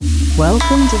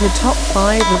Welcome to the Top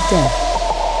 5 of Death,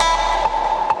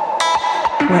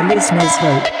 where listeners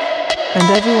vote, and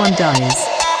everyone dies.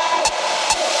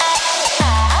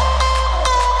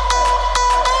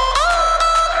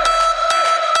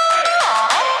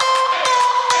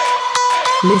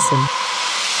 Listen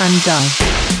and die.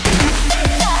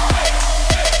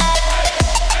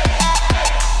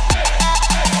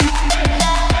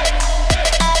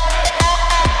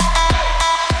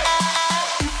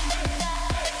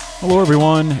 Hello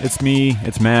everyone, it's me,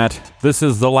 it's Matt. This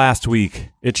is the last week,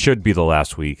 it should be the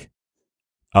last week,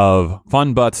 of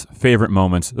Fun Butt's favorite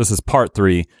moments. This is part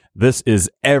 3. This is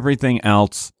everything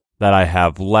else that I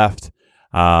have left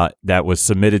that was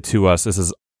submitted to us. This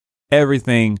is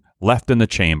everything left in the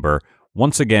chamber.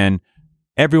 Once again,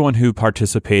 everyone who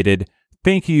participated,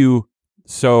 thank you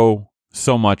so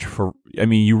much for,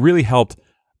 you really helped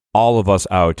all of us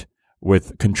out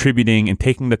with contributing and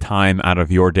taking the time out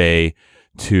of your day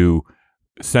to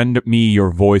send me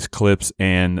your voice clips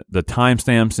and the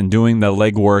timestamps and doing the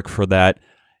legwork for that.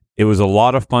 It was a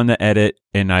lot of fun to edit,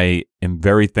 and I am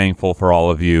very thankful for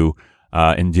all of you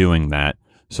in doing that.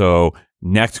 So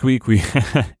next week,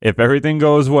 if everything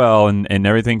goes well and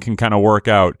everything can kind of work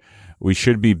out, we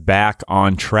should be back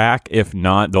on track. If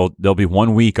not, there'll be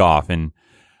 1 week off, and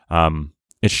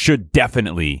it should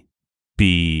definitely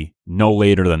be no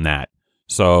later than that.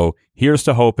 So here's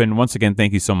to hoping. Once again,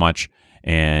 thank you so much.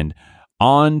 And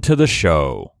on to the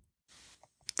show.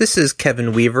 This is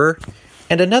Kevin Weaver,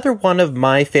 and another one of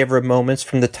my favorite moments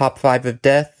from the Top 5 of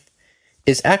Death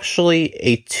is actually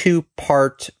a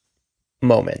 2-part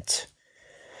moment.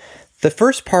 The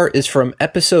first part is from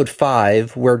episode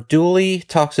 5, where Dooley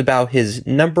talks about his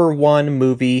number 1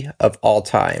 movie of all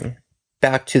time,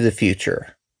 Back to the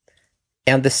Future.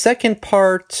 And the second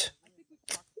part,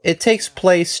 it takes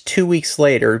place 2 weeks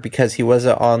later because he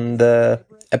wasn't on the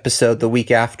episode the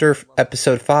week after,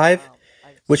 episode 5,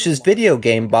 which is Video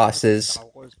Game Bosses,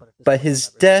 but his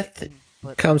death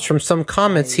comes from some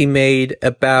comments he made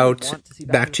about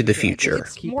Back to the Future.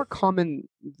 It's more common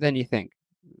than you think.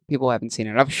 People haven't seen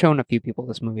it. I've shown a few people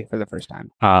this movie for the first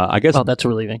time. I guess. Oh, that's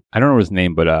relieving. I don't know his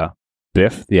name, but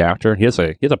Biff, the actor, he has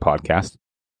a podcast.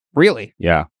 Really?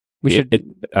 Yeah, We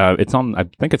should. It's on. I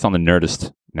think it's on the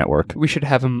Nerdist network. We should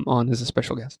have him on as a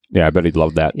special guest. Yeah, I bet he'd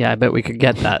love that. Yeah, I bet we could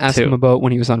get that Ask too. him about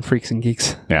when he was on Freaks and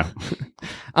Geeks. Yeah.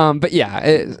 But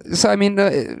yeah,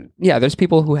 yeah, there's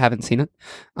people who haven't seen it.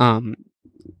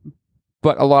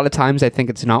 But a lot of times I think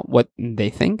it's not what they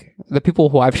think. The people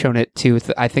who I've shown it to,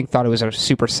 I think, thought it was a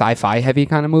super sci-fi heavy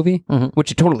kind of movie,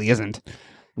 which it totally isn't.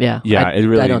 Yeah, It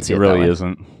really, I don't see it it really that way.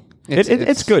 isn't.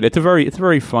 It's good. It's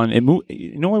very fun.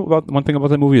 You know what? About one thing about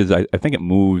the movie is I think it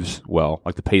moves well,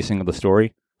 like the pacing of the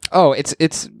story. Oh,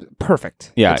 it's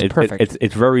perfect. Yeah, it's perfect.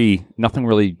 It's very, nothing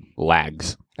really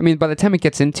lags. I mean, by the time it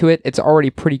gets into it, it's already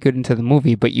pretty good into the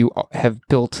movie, but you have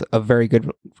built a very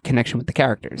good connection with the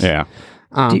characters. Yeah.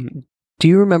 Do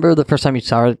you remember the first time you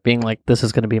saw it being like, this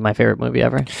is going to be my favorite movie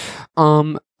ever?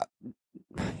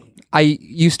 I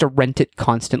used to rent it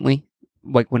constantly,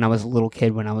 like when I was a little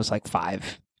kid, when I was like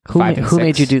 5. Who 5 and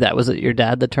made 6. you do that? Was it your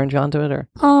dad that turned you onto it, or?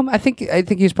 I think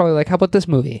he was probably like, "How about this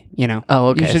movie?" You know. Oh,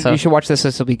 okay. You should watch this.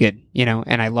 This will be good. You know.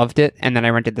 And I loved it. And then I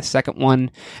rented the second one,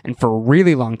 and for a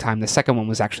really long time, the second one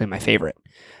was actually my favorite.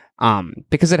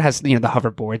 Because it has the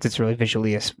hoverboards. It's really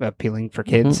visually appealing for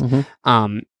kids.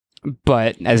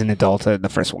 But as an adult, the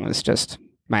first one was just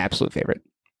my absolute favorite.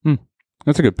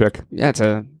 That's a good pick. Yeah, it's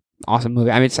a awesome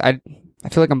movie. I mean, I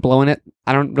feel like I'm blowing it.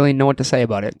 I don't really know what to say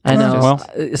about it. I know.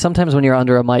 Well, sometimes when you're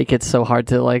under a mic, it's so hard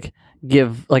to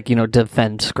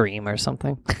defend Scream or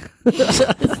something.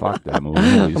 Fuck that movie.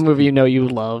 A movie you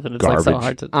love, and it's like so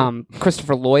hard to.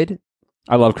 Christopher Lloyd.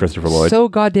 I love Christopher Lloyd. So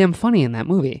goddamn funny in that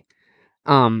movie.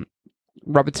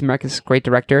 Robert Zemeckis, great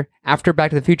director. After Back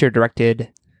to the Future,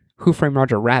 directed Who Framed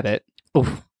Roger Rabbit,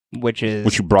 which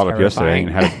you brought up yesterday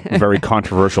and had a very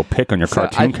controversial pick on your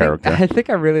cartoon character. I think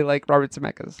I really like Robert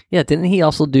Zemeckis. Yeah, didn't he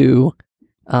also do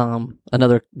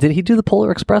another? Did he do the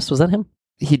Polar Express? Was that him?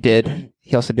 He did.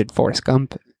 He also did Forrest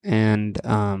Gump and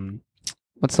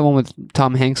what's the one with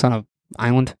Tom Hanks on an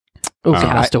island? Oh,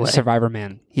 Castaway. Survivor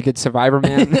Man. He did Survivor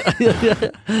Man.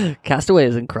 Castaway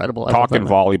is incredible. Talking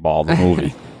volleyball, the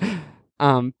movie.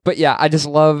 But yeah, I just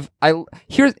love.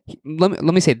 Let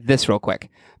me say this real quick.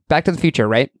 Back to the Future,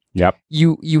 right? Yep.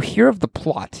 You hear of the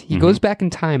plot. He goes back in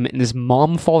time, and his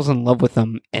mom falls in love with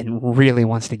him and really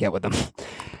wants to get with him.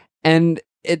 And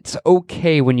it's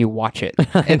okay when you watch it.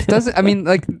 It doesn't. I mean,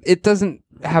 like, it doesn't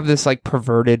have this like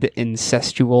perverted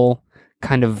incestual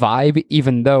kind of vibe,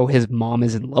 even though his mom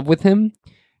is in love with him.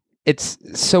 It's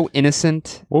so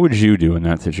innocent. What would you do in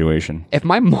that situation? If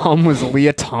my mom was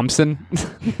Leah Thompson,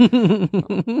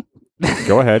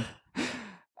 Go ahead.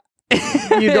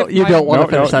 You don't want to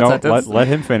finish that sentence. Let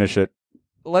him finish it.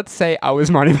 let's say I was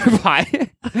Marty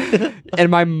McFly and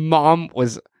my mom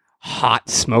was hot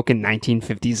smoking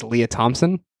 1950s Leah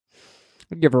Thompson.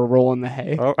 I'd give her a roll in the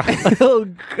hay. Oh, Oh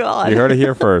God! you heard it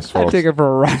here first, I'd folks. take her for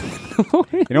a ride.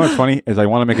 You know what's funny is I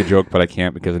want to make a joke, but I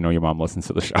can't because I know your mom listens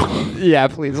to the show. Yeah,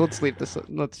 please, let's leave this.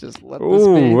 Let's just let this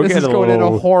Ooh, be. we're This is getting a going in a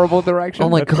little- horrible direction. Oh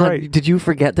my That's God! right. Did you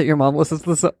forget that your mom listens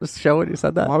to the show when you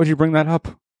said that? Why would you bring that up?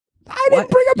 I didn't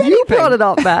bring up anything. You brought it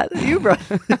up, Matt. You brought.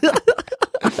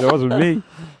 That wasn't me.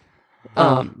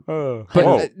 But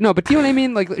Whoa. no, but do you know what I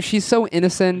mean? Like she's so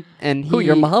innocent, and Who,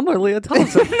 your mom or Leah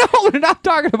Thompson? No, we're not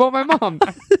talking about my mom.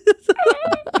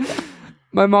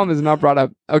 My mom is not brought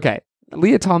up. Okay,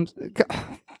 Leah Thompson.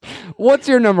 What's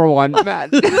your number one,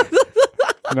 Matt?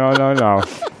 No.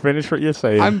 Finish what you're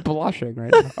saying. I'm blushing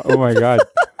right now. Oh my God.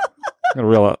 I'm gonna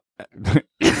real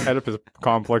Oedipus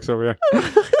complex over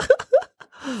here.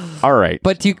 All right.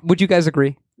 But would you guys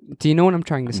agree? Do you know what I'm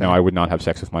trying to say? No, I would not have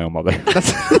sex with my own mother.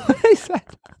 That's what I said.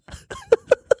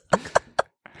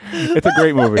 It's a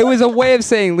great movie. It was a way of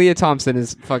saying Leah Thompson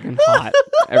is fucking hot.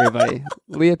 Everybody,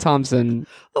 Leah Thompson.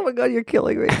 Oh my God! You're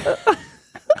killing me.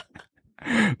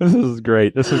 This is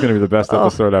great. This is going to be the best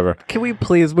episode ever. Can we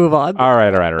please move on? All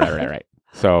right.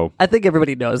 So, I think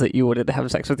everybody knows that you wouldn't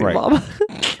have sex with your Right. mom.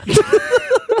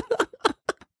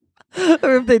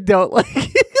 Or if they don't, like,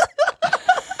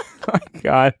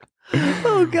 God,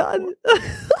 oh God.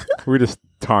 we just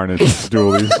tarnished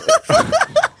Dooley's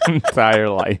entire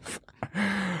life.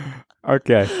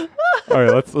 Okay. All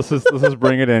right. Let's just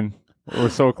bring it in. We're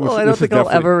so close. Well, I don't think I'll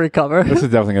ever recover. This is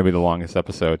definitely going to be the longest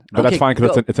episode, but that's Okay, fine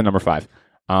because go. it's a number 5.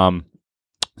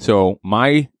 So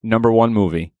my number 1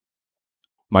 movie,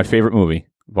 my favorite movie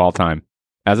of all time,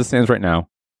 as it stands right now,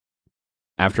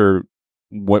 after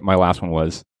what my last one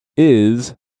was,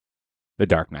 is The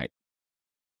Dark Knight.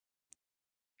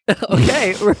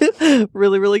 Okay,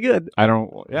 really, really good. I don't.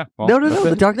 Yeah. Well, No. that's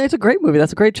The it. Dark Knight's a great movie.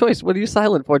 That's a great choice. What are you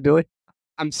silent for, Dewey?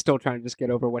 I'm still trying to just get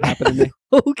over what happened to me.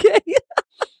 Okay.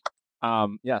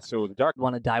 Yeah. So The Dark.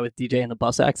 Want to die with DJ in a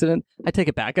bus accident? I take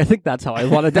it back. I think that's how I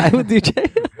want to die with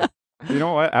DJ. You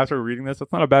know what? After reading this,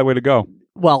 that's not a bad way to go.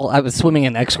 Well, I was swimming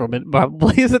in excrement.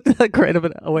 Probably isn't that great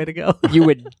of a way to go? You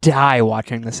would die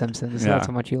watching The Simpsons. Yeah. That's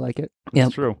how much you like it. Yeah.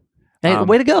 That's true. Hey,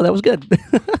 way to go. That was good.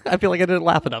 I feel like I didn't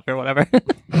laugh enough or whatever.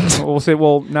 We'll say.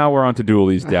 Well, now we're on to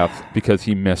Dooley's death because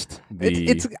he missed the.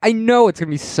 It's. I know it's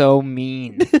gonna be so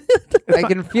mean. I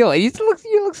can feel it.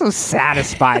 You look so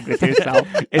satisfied with yourself.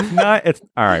 It's not. It's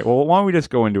all right. Well, why don't we just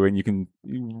go into it and you can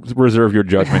reserve your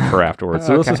judgment for afterwards.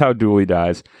 So this Okay. is how Dooley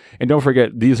dies, and don't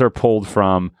forget these are pulled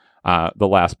from the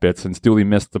last bit since Dooley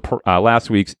missed the last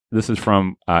week's. This is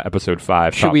from episode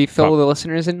 5. Should we fill the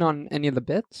listeners in on any of the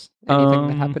bits? Anything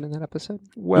that happened in that episode?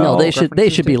 Well, no, they should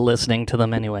references be to- listening to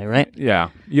them anyway, right? Yeah,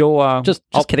 you'll Just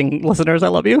kidding, listeners. I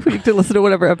love you. You can listen to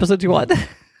whatever episodes you want.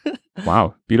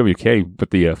 wow, BWK with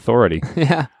the authority.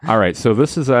 Yeah. All right, so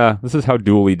this is how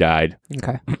Dooley died.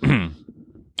 Okay.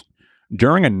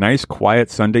 During a nice,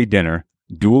 quiet Sunday dinner,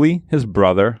 Dooley, his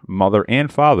brother, mother,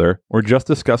 and father were just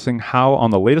discussing how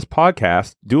on the latest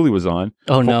podcast Dooley was on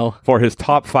Oh no. for his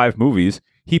top 5 movies,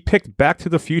 he picked Back to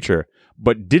the Future,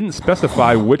 but didn't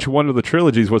specify which one of the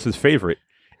trilogies was his favorite.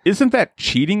 Isn't that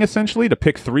cheating, essentially, to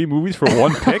pick 3 movies for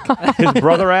one pick? His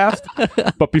brother asked.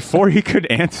 But before he could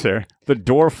answer, the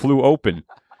door flew open.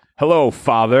 Hello,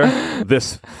 father,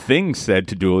 this thing said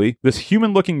to Dooley. This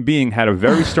human-looking being had a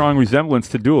very strong resemblance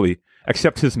to Dooley,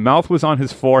 except his mouth was on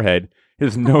his forehead,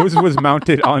 his nose was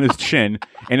mounted on his chin,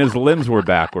 and his limbs were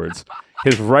backwards.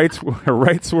 His rights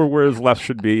were where his left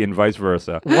should be, and vice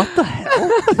versa. What the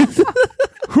hell?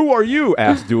 Who are you?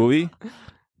 Asked Dooley.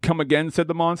 Come again, said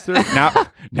the monster.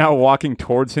 Now walking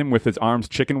towards him with his arms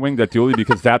chicken winged at Dooley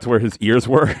because that's where his ears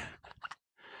were.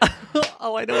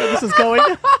 Oh, I know where this is going.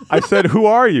 I said, who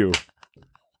are you?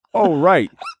 Oh, right.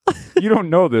 You don't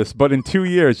know this, but in 2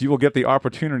 years, you will get the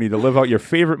opportunity to live out your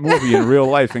favorite movie in real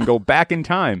life and go back in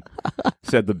time,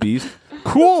 said the beast.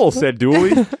 Cool, said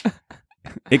Dooley.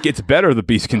 It gets better, the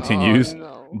beast continues. Oh,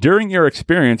 no. During your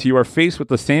experience, you are faced with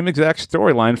the same exact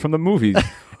storyline from the movies,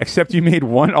 except you made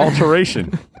one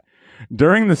alteration.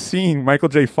 During the scene, Michael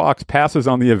J. Fox passes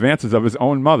on the advances of his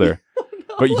own mother,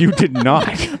 but you did not.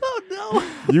 Oh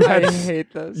no. You I had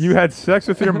hate this. you had sex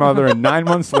with your mother, and 9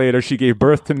 months later, she gave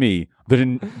birth to me,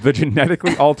 the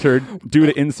genetically altered, due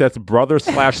to incest,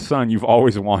 brother/son you've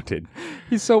always wanted.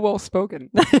 He's so well spoken.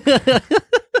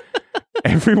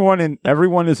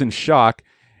 Everyone is in shock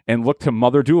and look to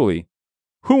Mother Dooley.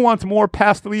 Who wants more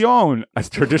pastillon, a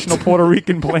traditional Puerto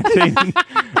Rican plantain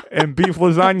and beef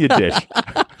lasagna dish?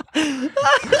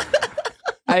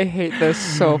 I hate this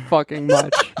so fucking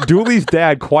much. Dooley's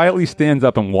dad quietly stands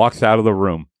up and walks out of the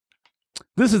room.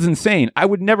 This is insane. I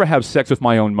would never have sex with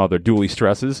my own mother, Dooley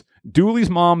stresses. Dooley's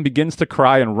mom begins to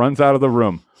cry and runs out of the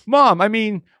room.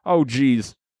 Mom, oh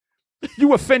geez.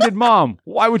 You offended Mom.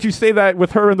 Why would you say that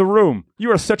with her in the room?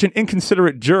 You are such an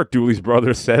inconsiderate jerk, Dooley's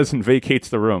brother says and vacates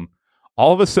the room.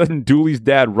 All of a sudden, Dooley's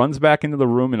dad runs back into the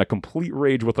room in a complete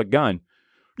rage with a gun.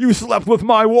 You slept with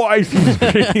my wife, he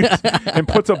screams, and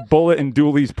puts a bullet in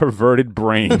Dooley's perverted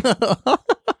brain.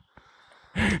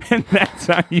 And that's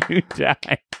how you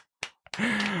die.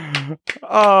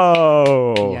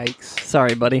 Oh. Yikes.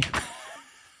 Sorry, buddy.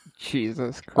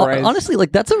 Jesus Christ. Honestly,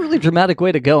 like that's a really dramatic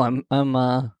way to go. I don't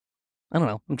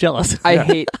know. I'm jealous. I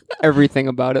hate everything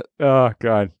about it. Oh,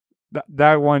 God.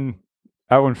 That one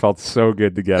felt so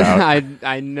good to get out.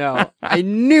 I know. I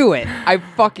knew it. I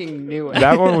fucking knew it.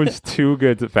 That one was too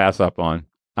good to pass up on.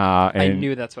 And I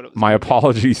knew that's what it was. my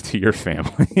apologies to your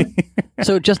family.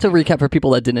 So just to recap for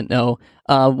people that didn't know,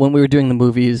 when we were doing the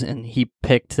movies and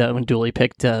when Dooley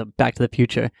picked Back to the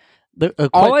Future,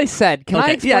 all I said, can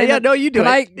I explain it? No, you do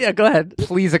Can it. Yeah, go ahead.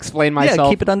 Please explain myself. Yeah,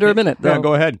 keep it under a minute. Yeah,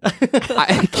 go ahead.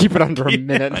 Keep it under a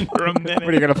minute. Under a minute. What,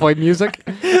 are you going to play music?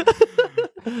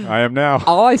 I am now.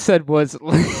 All I said was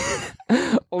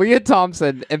Leah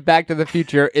Thompson in Back to the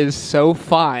Future is so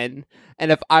fine.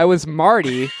 And if I was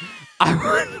Marty,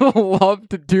 I would love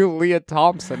to do Leah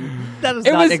Thompson. That is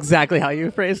not exactly how you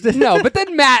phrased it. No, but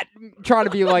then Matt trying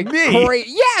to be like, Me? great.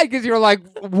 Yeah, because you're like,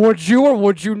 would you or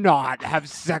would you not have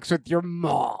sex with your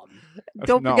mom?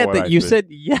 Don't not forget what that I you said. said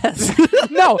yes.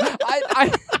 No,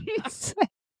 I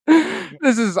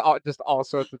this is just all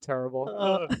sorts of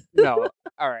terrible. No,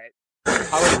 all right.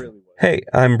 I would really would. Hey,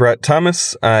 I'm Brett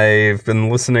Thomas. I've been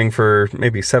listening for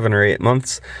maybe 7 or 8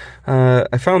 months.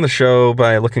 I found the show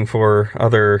by looking for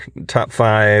other top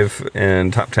 5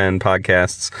 and top 10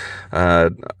 podcasts,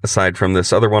 aside from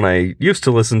this other one I used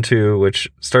to listen to,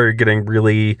 which started getting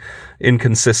really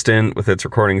inconsistent with its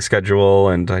recording schedule,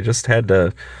 and I just had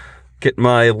to get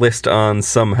my list on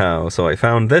somehow. So I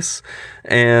found this,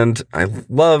 and I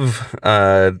love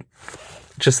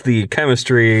just the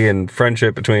chemistry and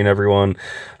friendship between everyone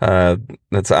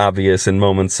that's obvious in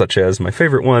moments such as my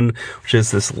favorite one, which is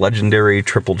this legendary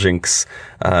triple jinx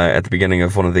at the beginning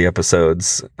of one of the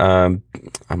episodes. I'm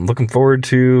looking forward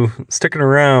to sticking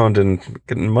around and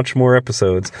getting much more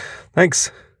episodes. Thanks.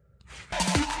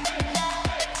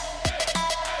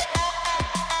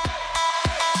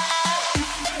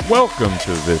 Welcome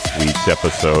to this week's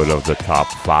episode of the Top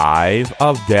 5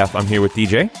 of Death. I'm here with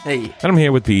DJ. Hey. And I'm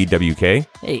here with BWK.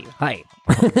 Hey, hi.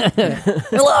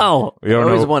 Hello. You don't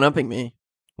Always know- one-upping me.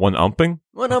 One umping?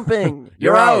 One-upping.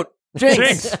 You're You're out. out. Jinx.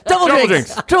 Jinx. Double Double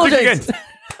jinx. jinx. Triple Jinx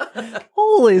jinx.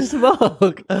 Holy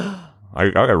smoke. I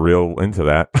got real into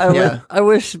that. I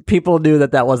wish people knew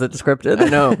that wasn't scripted. I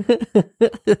know.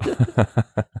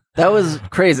 That was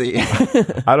crazy.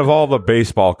 Out of all the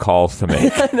baseball calls to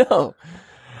make. I know.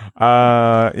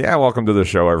 Yeah, welcome to the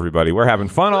show, everybody. We're having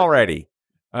fun already.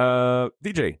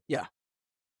 DJ. Yeah.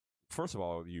 First of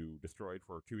all, you destroyed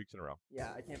for 2 weeks in a row. Yeah,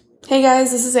 I can't believe it. Hey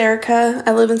guys, this is Erica.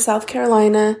 I live in South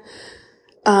Carolina.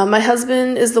 My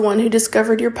husband is the one who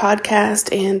discovered your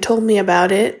podcast and told me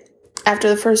about it. After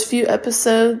the first few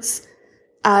episodes,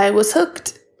 I was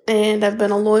hooked, and I've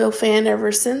been a loyal fan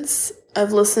ever since.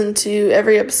 I've listened to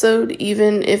every episode,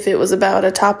 even if it was about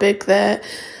a topic that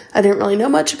I didn't really know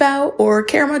much about or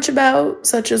care much about,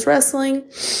 such as wrestling.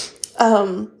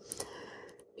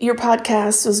 Your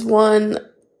podcast was one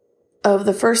of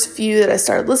the first few that I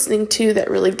started listening to that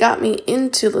really got me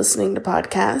into listening to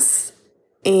podcasts.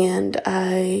 And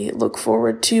I look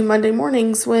forward to Monday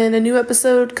mornings when a new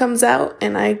episode comes out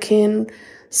and I can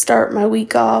start my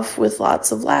week off with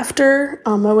lots of laughter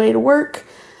on my way to work.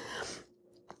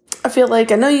 I feel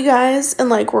like I know you guys and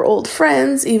like we're old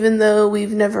friends, even though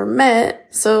we've never met.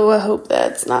 So I hope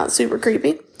that's not super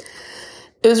creepy.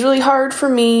 It was really hard for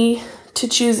me to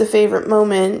choose a favorite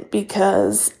moment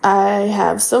because I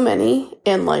have so many.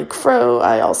 And like Fro,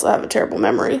 I also have a terrible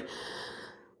memory.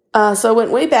 So I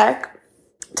went way back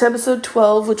to episode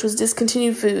 12, which was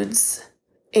discontinued foods,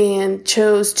 and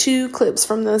chose 2 clips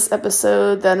from this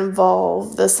episode that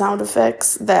involve the sound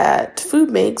effects that food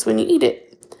makes when you eat it.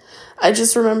 I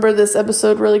just remember this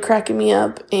episode really cracking me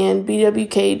up, and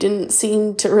BWK didn't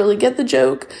seem to really get the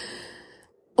joke,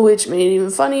 which made it even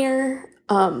funnier.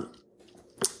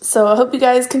 So I hope you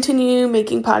guys continue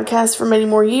making podcasts for many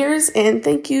more years, and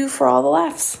thank you for all the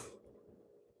laughs.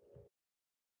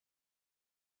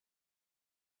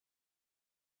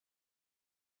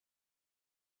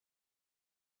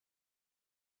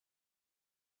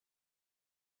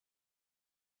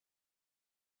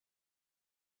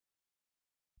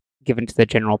 given to the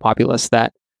general populace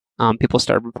that people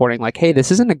started reporting like, "Hey,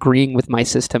 this isn't agreeing with my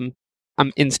system.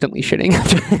 I'm instantly shitting."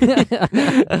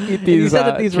 You said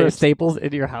that these were chips. staples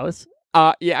in your house.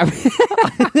 Yeah.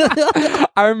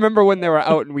 I remember when they were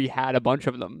out and we had a bunch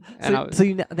of them. And I was, So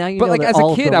now you but know like that as all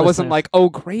a of kid, the I wasn't listeners- like, "Oh,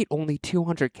 great, only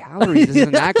 200 calories.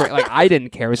 Isn't that great?" Like I didn't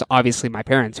care. It was obviously my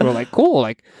parents who were like, "Cool,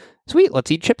 like sweet,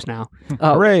 let's eat chips now."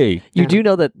 Hooray! You Yeah. do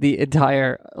know that the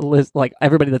entire list, like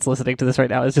everybody that's listening to this right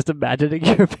now, is just imagining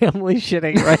your family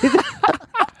shitting, right?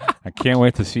 I can't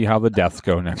wait to see how the deaths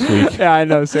go next week. Yeah, I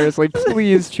know. Seriously,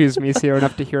 please choose me so you don't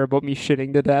have to hear about me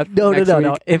shitting to death. No. next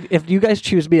week. If you guys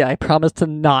choose me, I promise to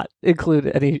not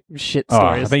include any shit Oh, I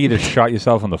stories. think you just shot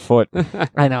yourself in the foot.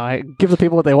 I know. I give the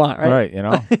people what they want, right? Right, you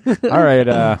know. All right,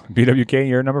 BWK,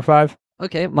 you're number 5.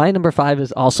 Okay, my number 5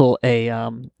 is also a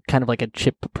kind of like a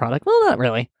chip product. Well, not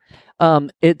really.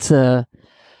 It's my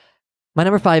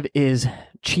number 5 is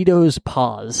Cheetos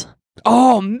Paws.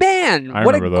 Oh man, I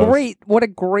what a remember those.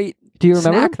 great Do you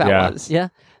remember? snack that Yeah. was. Yeah,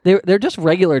 they're just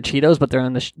regular Cheetos, but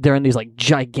they're in these like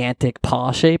gigantic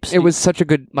paw shapes. It was such a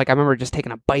good. Like I remember just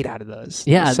taking a bite out of those.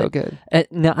 It Yeah, was so good.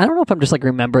 Now I don't know if I'm just like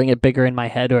remembering it bigger in my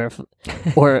head, or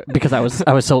because I was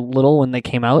so little when they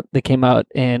came out. They came out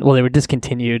and they were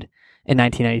discontinued in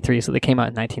 1993, so they came out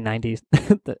in 1990s.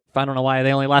 I don't know why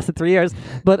they only lasted 3 years,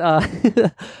 but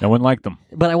No one liked them.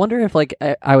 but I wonder if like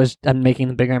I'm making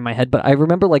them bigger in my head, but I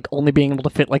remember like only being able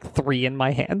to fit like 3 in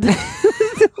my hand.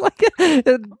 Like,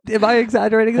 am I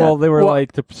exaggerating that? Well, they were Well-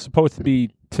 like supposed to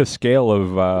be to scale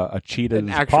of a An cheetah's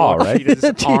actual paw, right? cheetah's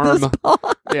Cheetah's arm. paw.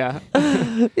 Yeah,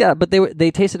 Yeah, but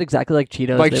they tasted exactly like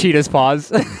Cheetos. like They- cheetah's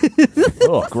paws.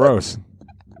 Oh, gross.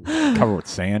 Covered with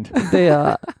sand. they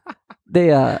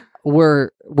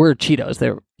were Cheetos.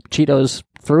 They were Cheetos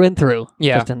through and through.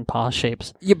 Yeah. Just in paw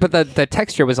shapes. Yeah, but the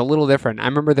texture was a little different. I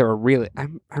remember they were really. I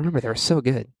remember they were so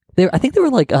good. I think they were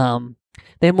like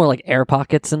they had more like air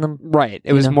pockets in them. Right. It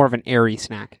You was know? more of an airy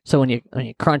snack. So when you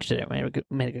crunched it made a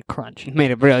good crunch. It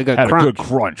made a really good Had crunch. a good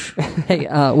crunch. Hey,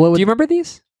 what Do would you remember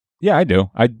these? Yeah, I do.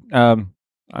 I don't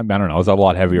know. I was a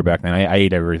lot heavier back then. I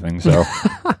ate everything, so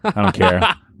I don't care.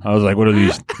 I was like, what are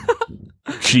these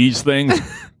cheese things?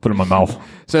 Put it in my mouth.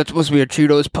 So it's supposed to be a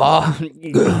Cheetos paw.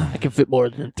 I can fit more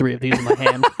than 3 of these in my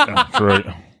hand. That's right.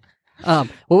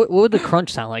 What would the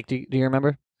crunch sound like? Do you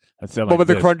remember? That sounded What like would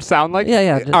the this. crunch sound like?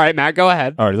 Yeah. All right, Matt, go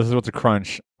ahead. All right, this is what the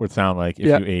crunch would sound like if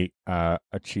Yeah. you ate a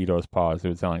Cheetos paws. It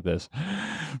would sound like this.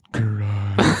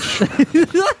 Crunch.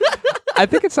 I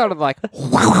think it sounded like.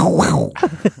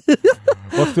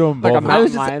 Let's do them Like a both. I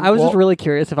was Mountain just lion. really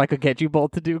curious if I could get you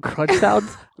both to do crunch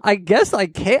sounds. I guess I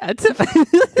can't.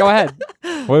 Go ahead.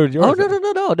 What would yours Oh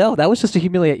say? no! That was just to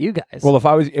humiliate you guys. Well, if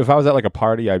I was at like a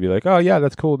party, I'd be like, oh yeah,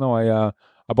 that's cool. No, I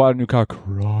bought a new car.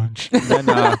 Crunch. And then,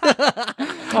 oh,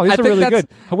 these I are think really that's-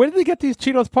 good. Where did they get these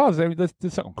Cheetos paws? I mean, this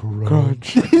something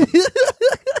crunch.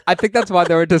 I think that's why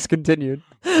they were discontinued.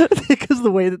 because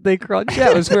the way that they crunch.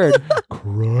 Yeah, it was weird.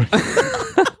 crunch.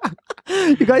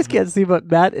 You guys can't see, but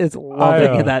Matt is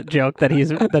loving that joke that he's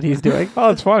doing. Oh,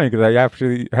 it's funny because I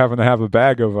actually happen to have a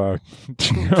bag of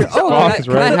Cheetos Oh, paws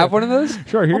can right I here. have one of those?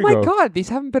 Sure, here Oh you my go. god, these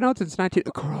haven't been out since 19.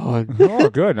 Crunch. Oh,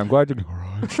 good. I'm glad you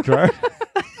crunched. Right?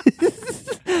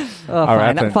 Fine,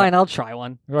 right, then. fine. I'll try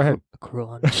one. Go ahead.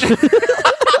 Crunch.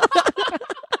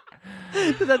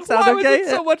 Does that sound Why okay? was it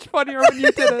so much funnier when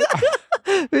you did it?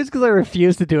 It's because I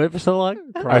refused to do it for so long.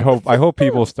 I hope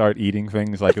people start eating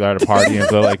things like that at a party, and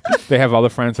they're like, they have other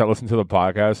friends that listen to the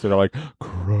podcast, and they're like,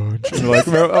 crunch. And they're like,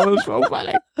 oh, that's so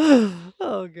funny.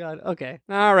 Oh god. Okay.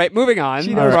 All right, moving on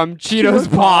Cheetos- from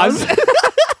Cheetos paws.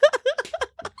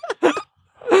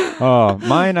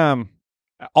 Mine.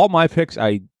 All my picks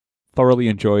I thoroughly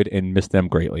enjoyed and missed them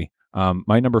greatly.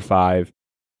 My number 5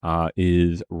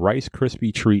 is Rice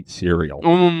Krispie Treat cereal.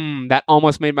 That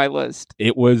almost made my list.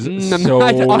 It was I so.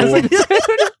 was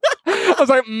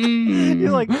like,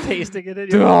 You're like tasting it in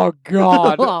your oh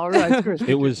god. Oh, Rice Krispies.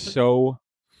 It was so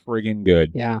friggin'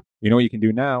 good. Yeah, You know what you can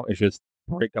do now is just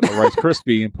break up a Rice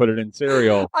Krispie and put it in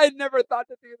cereal. I never thought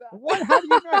to do that. What? How do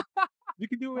you know? You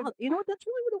can do it. You know what? That's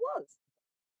really what it was.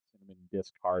 Cinnamon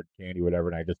disc, hard candy, whatever.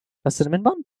 And I just A cinnamon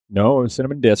bun. no, it was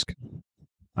cinnamon disc.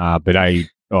 But I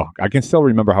can still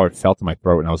remember how it felt in my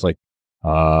throat, and I was like,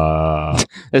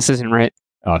 This isn't right.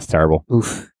 oh, it's terrible.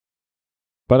 Oof.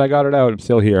 But I got it out. I'm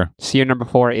still here, So your number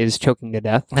 4 is choking to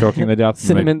death. choking to death.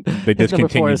 Cinnamon. They his number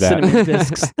 4 discontinued is that. Cinnamon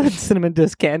discs. Cinnamon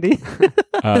disc candy.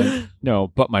 No,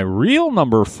 but my real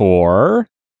number 4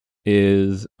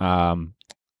 is I'm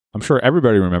sure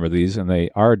everybody remember these, and they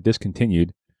are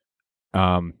discontinued.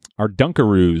 Are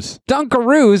Dunkaroos.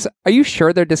 Dunkaroos. Are you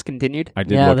sure they're discontinued? I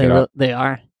did look it up. They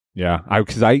are. Yeah,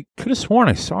 because I could have sworn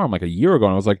I saw them like a year ago,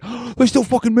 and I was like, oh, they still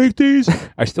fucking make these?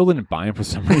 I still didn't buy them for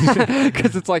some reason.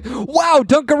 Because it's like, wow,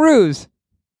 Dunkaroos.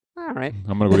 All right.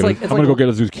 I'm gonna go It's get. like- I'm it's gonna like- go get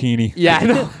a zucchini. Yeah, I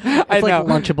know. I It's like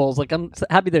know. Lunchables. Like I'm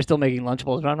happy they're still making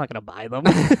Lunchables, but I'm not going to buy them.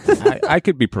 I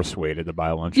could be persuaded to buy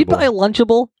a Lunchable. You'd buy a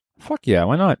Lunchable? Fuck yeah,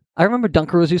 why not? I remember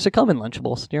Dunkaroos used to come in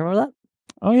Lunchables. Do you remember that?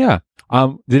 Oh yeah.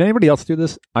 Did anybody else do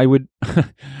this? I would.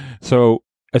 So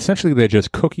essentially, they're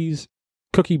just cookie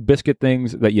biscuit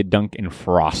things that you dunk in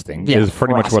frosting. Yeah, is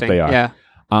pretty much what frosting, they are. Yeah.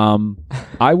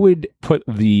 I would put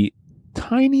the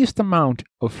tiniest amount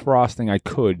of frosting I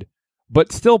could,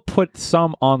 but still put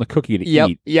some on the cookie to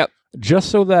eat, Yep. just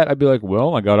so that I'd be like,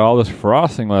 well, I got all this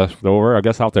frosting left over. I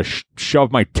guess I'll have to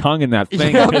shove my tongue in that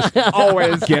thing and just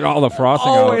always get all the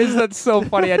frosting out. Always. That's so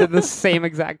funny. I did the same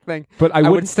exact thing. But I I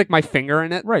would wouldn't. stick my finger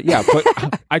in it. Right, yeah,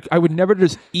 but I would never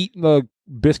just eat the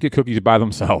biscuit cookies by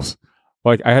themselves.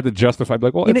 Like, I had to justify,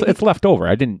 like, well, You know, it's left over.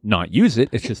 I didn't not use it.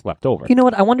 It's just left over. You know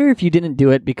what? I wonder if you didn't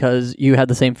do it because you had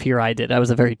the same fear I did. I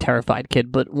was a very terrified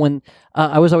kid, but when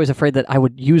I was always afraid that I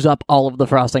would use up all of the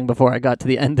frosting before I got to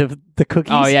the end of the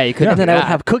cookies. Oh, yeah, you could. And then I would Yeah.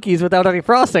 have cookies without any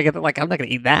frosting, and like I'm not going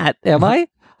to eat that, am I?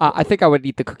 I think I would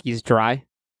eat the cookies dry.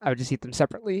 I would just eat them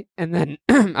separately, and then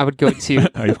I would go to.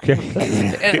 Are you okay?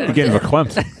 You're getting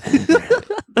verklempt.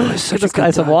 Give this guy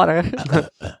some water.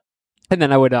 And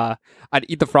then I'd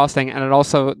eat the frosting, and I'd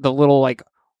also the little like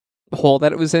hole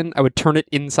that it was in. I would turn it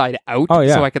inside out, Oh,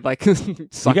 yeah. so I could like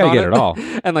suck gotta on get it all.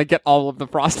 and like get all of the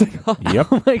frosting off. Yep.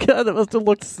 Oh my god, that must have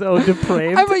looked so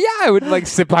depraved. I would like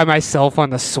sit by myself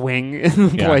on the swing in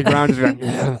the Yeah. playground. Just be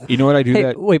like, You know what I do Hey,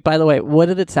 that? wait, by the way, what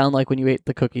did it sound like when you ate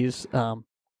the cookies?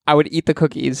 I would eat the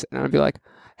cookies, and I'd be like,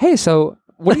 "Hey, so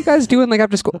what are you guys doing like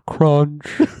after school?" Crunch.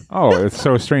 Oh, it's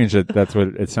so strange that that's what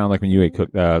it sounded like when you ate the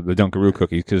Dunkaroo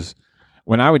cookies. Because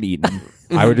when I would eat them,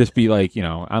 I would just be like,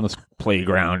 on this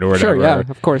playground or whatever. Sure, yeah,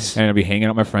 of course. And I'd be hanging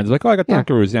out with my friends, like, oh, I got Yeah.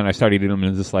 Dunkaroos. And I started eating them,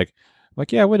 and it's just like,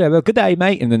 yeah, whatever. Good day,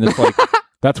 mate. And then it's like,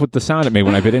 that's what the sound it made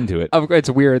when I bit into it. It's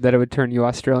weird that it would turn you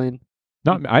Australian.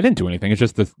 I didn't do anything. It's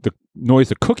just the noise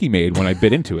the cookie made when I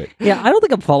bit into it. Yeah, I don't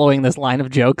think I'm following this line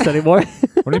of jokes anymore.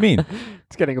 What do you mean?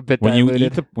 It's getting a bit when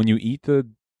diluted. you eat the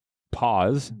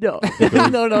pause, No,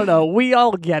 no. We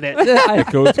all get it.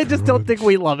 goes I just don't think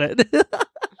we love it.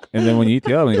 and then when you eat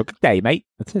the other one, you go, good day, mate.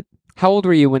 That's it. How old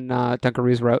were you when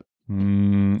Dunkaroos wrote?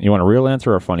 You want a real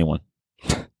answer or a funny one?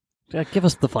 Yeah, give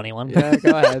us the funny one. Yeah,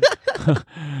 go ahead.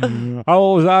 How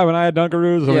old was I when I had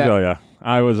Dunkaroos? Let me Yeah. tell you.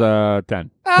 I was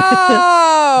 10.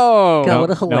 Oh, God, what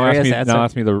a hilarious answer. Now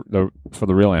ask me for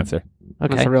the real answer.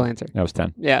 that's Okay. the real answer. I was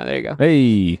 10. Yeah, there you go.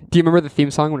 Hey, Do you remember the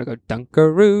theme song when it go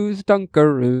Dunkaroos,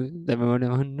 Dunkaroos,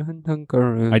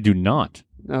 Dunkaroos? I do not.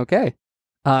 Okay.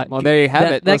 Uh, Well, there you have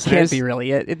that, it. That can't listeners. be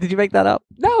really it. Did you make that up?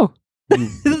 No.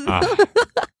 Ah.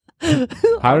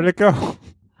 How did it go?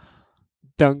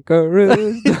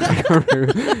 Dunkaroos,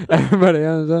 Dunkaroos. Everybody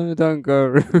else on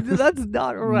Dunkaroos. That's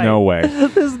not right. No way.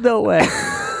 There's no way.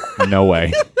 No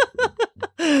way.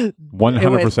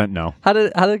 100% no. How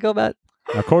did it go, Matt?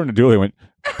 According to Julie, it went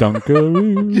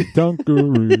Dunkaroos,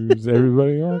 Dunkaroos.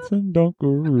 Everybody wants some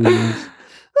Dunkaroos.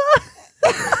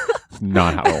 It's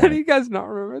not how it How do went. you guys not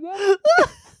remember that?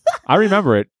 I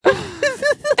remember it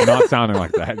not sounding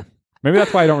like that. Maybe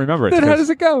that's why I don't remember it. Then how 'cause does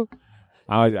it go?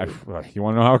 you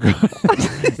want to know how it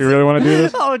goes? You really want to do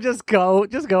this? Oh, just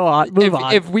go on. Move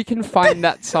on. If we can find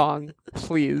that song,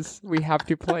 please, we have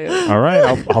to play it. All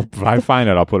right, if I find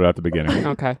it, I'll put it at the beginning.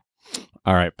 Okay.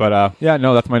 All right, but yeah,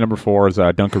 no, that's my number 4 is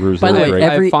Dunkaroos. By the They're way, great.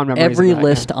 I have fond memories every of that,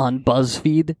 list on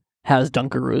BuzzFeed has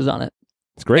Dunkaroos on it.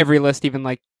 It's great. Every list, even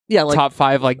like Yeah, like top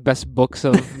 5 like best books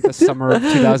of the summer of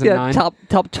 2009. yeah,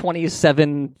 top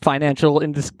 27 financial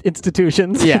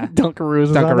institutions. Yeah. Dunkaroos.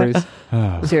 Is on it.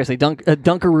 Dunkaroos. Seriously,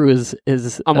 Dunkaroo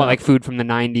is On what, like food from the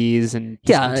 90s and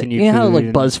yeah, discontinued you know how food like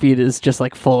and- BuzzFeed is just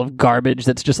like full of garbage.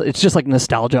 It's just like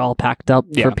nostalgia all packed up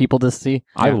Yeah. for people to see.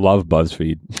 I love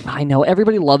BuzzFeed. I know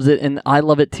everybody loves it, and I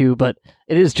love it too. But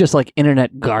it is just like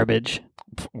internet garbage.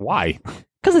 Why?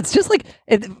 Because it's just like,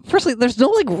 firstly, there's no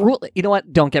like rule. You know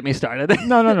what? Don't get me started.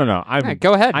 No. Yeah,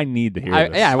 go ahead. I need to hear I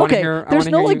this. want to Okay, hear. there's I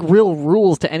no wanna like hear you. real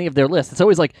rules to any of their lists. It's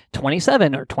always like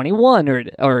 27 or 21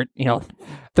 or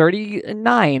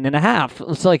 39 and a half.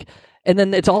 It's like, and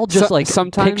then it's all just like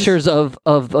sometimes- pictures of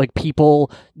like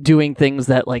people doing things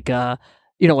that like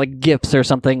like GIFs or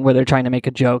something where they're trying to make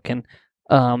a joke, and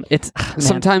it's man.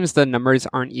 Sometimes the numbers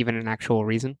aren't even an actual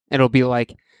reason. It'll be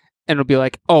like,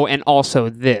 oh, and also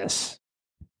this,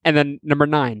 and then number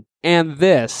 9 and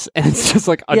this, and it's just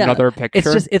like Yeah, another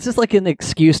picture. It's just like an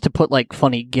excuse to put like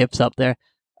funny GIFs up there.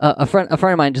 a friend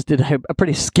of mine just did a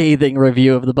pretty scathing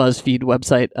review of the BuzzFeed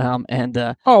website,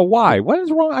 and Oh, why? What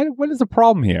is wrong? What is the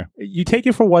problem here? You take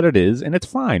it for what it is, and it's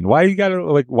fine. Why you gotta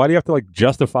Why do you have to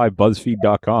justify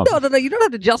BuzzFeed.com? no, you don't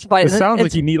have to justify It it. sounds like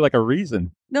It's- you need a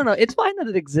reason. No, it's fine that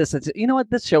it exists. You know what?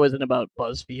 This show isn't about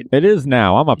BuzzFeed. It is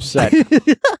now. I'm upset.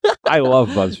 I love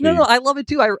BuzzFeed. No, I love it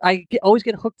too. Always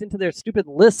get hooked into their stupid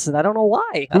lists, and I don't know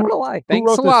why. I don't know why. Who Thanks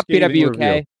wrote a this lot, scathing BWK.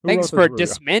 review? Who Thanks wrote for this review?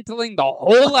 dismantling the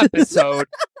whole episode.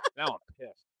 Now I'm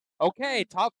pissed. Okay,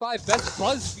 top 5 best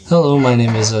BuzzFeed. Hello, my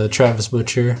name is Travis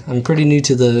Butcher. I'm pretty new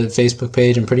to the Facebook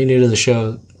page and pretty new to the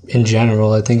show in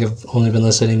general. I think I've only been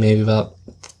listening maybe about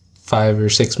 5 or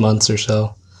 6 months or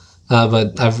so.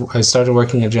 But I started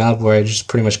working a job where I just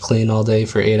pretty much clean all day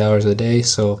for 8 hours a day,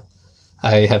 so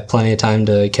I have plenty of time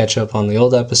to catch up on the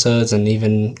old episodes, and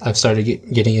even I've started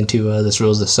getting into This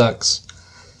Rules, This Sucks.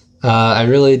 I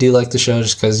really do like the show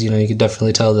just because, you can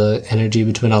definitely tell the energy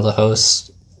between all the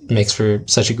hosts makes for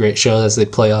such a great show as they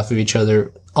play off of each other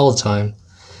all the time.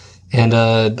 And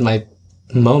my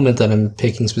moment that I'm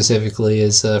picking specifically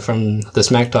is from the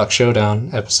Smack Talk Showdown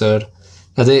episode.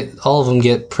 Now all of them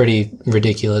get pretty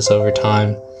ridiculous over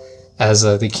time as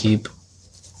they keep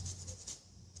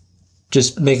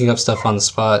just making up stuff on the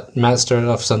spot. Matt started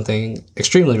off something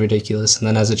extremely ridiculous, and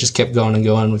then as it just kept going and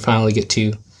going, we finally get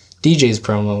to DJ's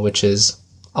promo, which is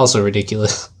also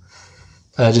ridiculous.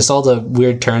 Just all the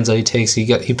weird turns that he takes.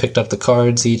 He picked up the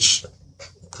cards each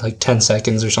 10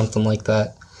 seconds or something like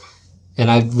that.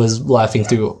 And I was laughing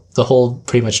through the whole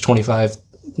pretty much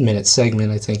 25-minute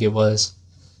segment, I think it was.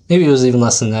 Maybe it was even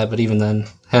less than that, but even then.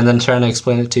 And then trying to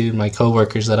explain it to my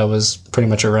coworkers that I was pretty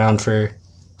much around for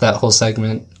that whole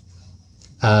segment.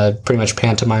 Pretty much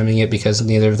pantomiming it because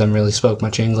neither of them really spoke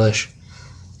much English.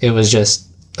 It was just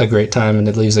a great time, and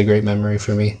it leaves a great memory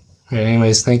for me. All right,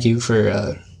 anyways, thank you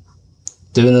for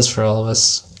doing this for all of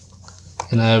us.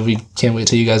 And we can't wait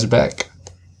till you guys are back.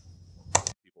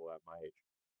 People at my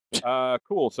age.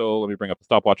 Cool. So let me bring up the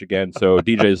stopwatch again. So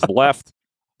DJ's left.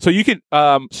 So you could,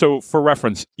 so for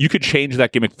reference, you could change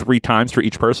that gimmick 3 times for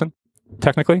each person,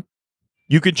 technically.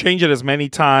 You could change it as many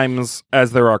times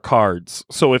as there are cards.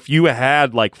 So if you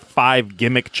had 5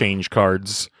 gimmick change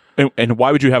cards. And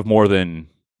why would you have more than,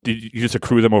 did you just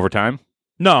accrue them over time?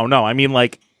 No. I mean,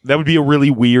 that would be a really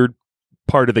weird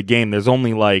part of the game. There's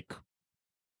only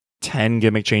 10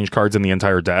 gimmick change cards in the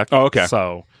entire deck. Oh, okay.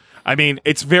 So, I mean,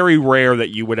 it's very rare that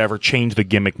you would ever change the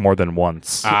gimmick more than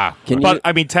once. But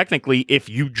I mean, technically, if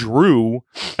you drew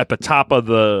at the top of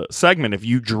the segment, if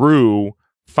you drew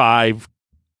 5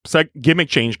 gimmick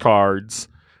change cards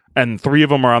and 3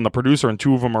 of them are on the producer and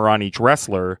 2 of them are on each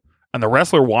wrestler, and the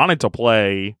wrestler wanted to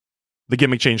play the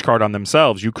gimmick change card on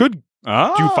themselves, you could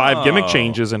do 5 gimmick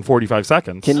changes in 45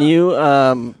 seconds. Can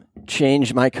you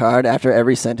change my card after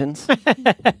every sentence?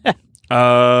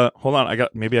 Hold on.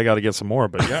 Maybe I got to get some more,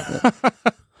 but yeah.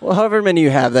 Well, however many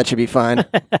you have, that should be fine.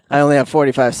 I only have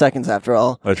 45 seconds after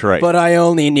all. That's right. But I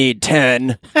only need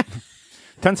 10.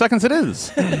 10 seconds it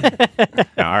is. All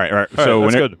right.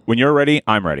 So when you're ready,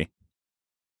 I'm ready.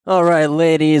 All right,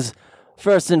 ladies.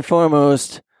 First and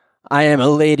foremost, I am a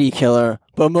lady killer,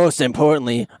 but most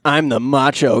importantly, I'm the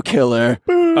macho killer.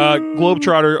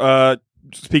 Globetrotter,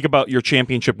 speak about your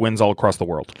championship wins all across the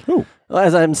world. Well,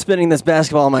 as I'm spinning this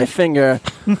basketball on my finger,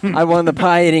 I won the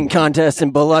pie eating contest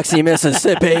in Biloxi,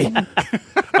 Mississippi.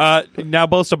 Now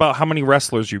boast about how many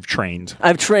wrestlers you've trained.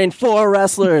 I've trained 4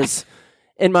 wrestlers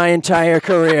in my entire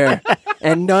career,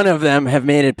 and none of them have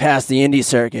made it past the indie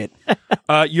circuit.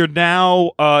 You're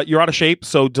out of shape,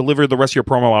 so deliver the rest of your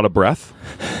promo out of breath.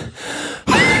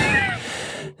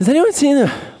 Has anyone seen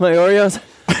my Oreos?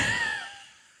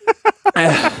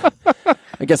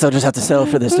 I guess I'll just have to settle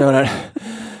for this donut.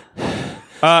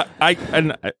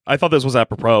 I thought this was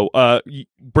apropos.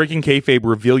 Breaking kayfabe,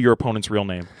 reveal your opponent's real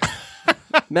name.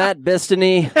 Matt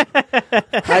Bistany.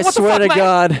 I swear to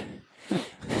God,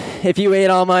 if you ate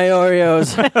all my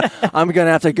Oreos, I'm going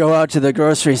to have to go out to the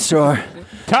grocery store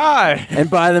and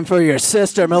buy them for your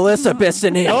sister, Melissa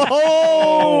Bistany.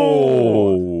 Oh!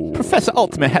 Professor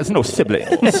Ultimate has no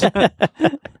siblings.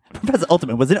 Professor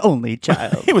Ultimate was an only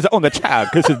child. He was the only child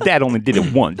because his dad only did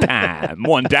it one time.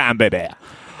 One time, baby.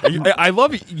 I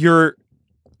love your...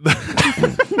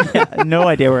 Yeah, no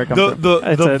idea where it comes from.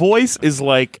 The voice is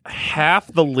like half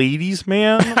the ladies'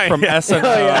 man from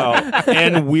SNL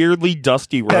and weirdly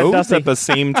Dusty Rhodes at the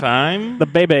same time. The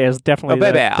baby is definitely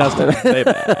Dusty.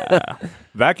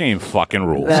 That game fucking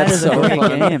rules. That is a great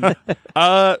game.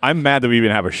 I'm mad that we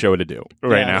even have a show to do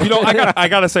right now. You know, I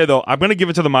gotta say though, I'm gonna give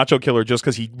it to the Macho Killer just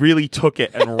because he really took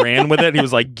it and ran with it. He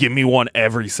was like, "Give me one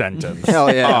every sentence."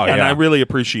 Hell yeah! Oh, and I really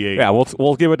appreciate. Yeah,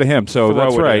 we'll give it to him. So Throw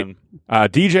that's it right. in.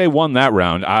 DJ won that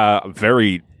round.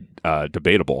 Very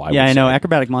debatable. I know.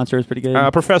 Acrobatic Monster is pretty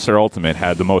good. Professor Ultimate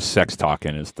had the most sex talk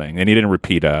in his thing, and he didn't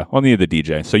repeat neither the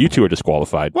DJ. So you two are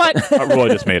disqualified. What? A rule I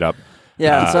just made up.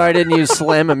 Yeah, sorry I didn't use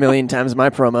slam a million times in my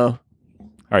promo.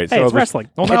 All right, hey, so it's wrestling.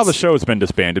 Well, now the show's been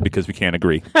disbanded because we can't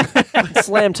agree.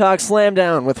 Slam talk, slam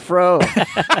down with Fro.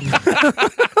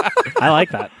 I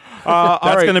like that.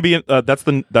 That's going to be that's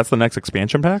the next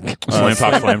expansion pack. Slam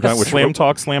talk, slam down. Slam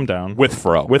talk, slam down with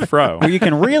Fro. Where you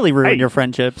can really ruin your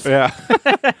friendships. Yeah.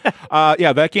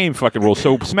 Yeah, that game fucking rules.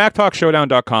 So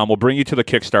SmackTalkShowdown.com will bring you to the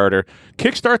Kickstarter.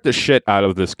 Kickstart the shit out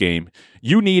of this game.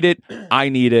 You need it. I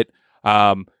need it.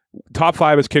 Top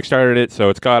 5 has Kickstarted it, so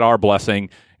it's got our blessing.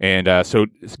 And so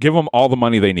give them all the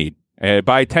money they need.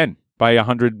 Buy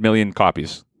 100 million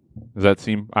copies. Does that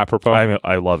seem apropos?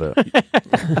 I love it.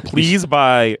 Please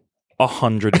buy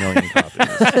 100 million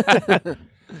copies.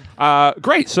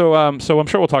 Great. So I'm sure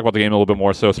we'll talk about the game a little bit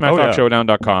more. So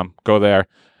SmackTalkShowdown.com. Go there.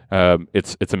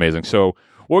 It's amazing. So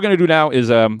what we're gonna do now is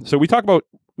so we talk about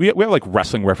we have like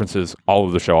wrestling references all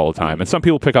over the show all the time, and some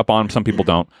people pick up on them, some people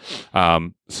don't.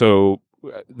 So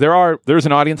there's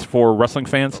an audience for wrestling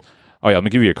fans. Oh yeah, let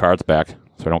me give you your cards back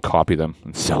so I don't copy them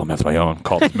and sell them as my own.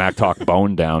 Called Smack Talk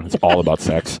Bone Down. It's all about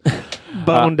sex.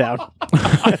 Bone down.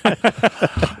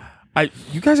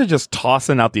 You guys are just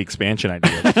tossing out the expansion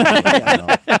ideas.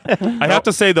 I have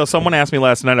to say though, someone asked me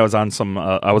last night. I was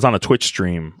on a Twitch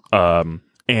stream,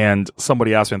 and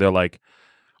somebody asked me. They're like,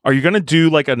 "Are you going to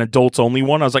do like an adults only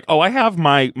one?" I was like, "Oh, I have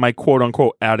my quote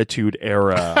unquote Attitude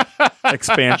Era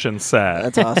expansion set.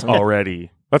 That's awesome already."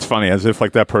 That's funny, as if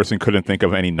like that person couldn't think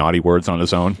of any naughty words on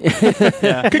his own.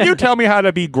 Could you tell me how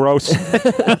to be gross?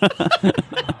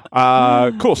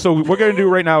 Cool. So what we're going to do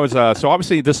right now is so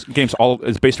obviously this game's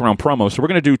is based around promos. So we're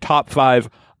going to do top 5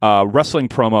 wrestling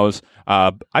promos.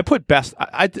 I put best.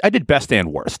 I did best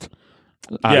and worst.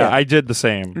 Yeah, I did the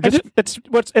same.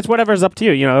 It's whatever's up to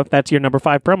you. You know, if that's your number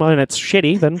 5 promo and it's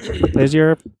shitty, then there's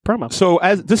your promo. So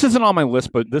as this isn't on my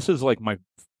list, but this is like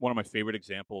one of my favorite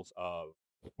examples of.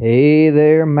 Hey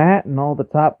there, Matt, and all the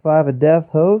top 5 of Death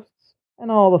hosts,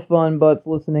 and all the fun butts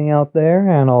listening out there,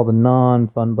 and all the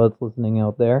non-fun butts listening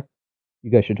out there. You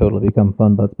guys should totally become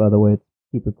fun butts, by the way. It's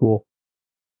super cool.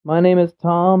 My name is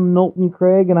Tom Knowlton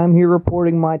Craig, and I'm here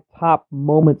reporting my top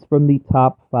moments from the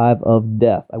top 5 of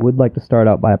Death. I would like to start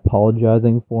out by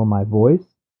apologizing for my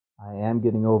voice. I am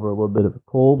getting over a little bit of a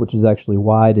cold, which is actually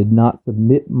why I did not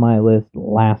submit my list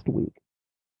last week.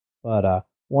 But,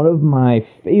 one of my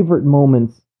favorite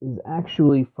moments is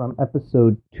actually from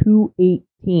episode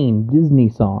 218, Disney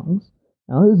Songs.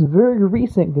 Now, this is very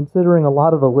recent considering a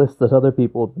lot of the lists that other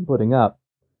people have been putting up.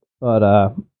 But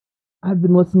I've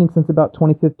been listening since about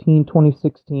 2015,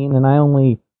 2016, and I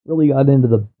only really got into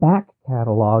the back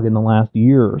catalog in the last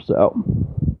year or so.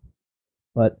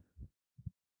 But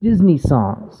Disney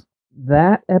Songs,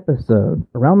 that episode,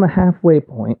 around the halfway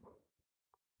point,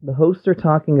 the hosts are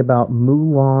talking about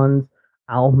Mulan's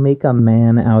I'll Make a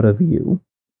Man Out of You.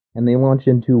 And they launch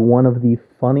into one of the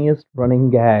funniest running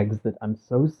gags that I'm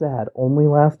so sad only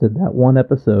lasted that one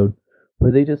episode, where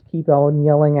they just keep on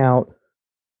yelling out,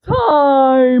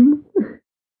 "Time!"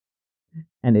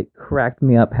 And it cracked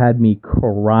me up, had me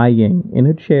crying in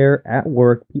a chair at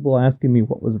work, people asking me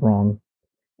what was wrong.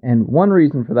 And one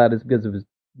reason for that is because it was,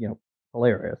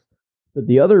 hilarious. But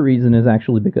the other reason is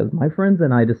actually because my friends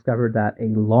and I discovered that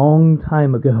a long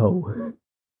time ago.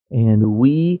 And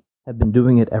we have been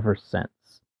doing it ever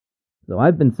since. So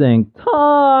I've been saying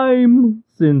time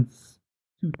since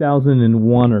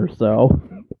 2001 or so.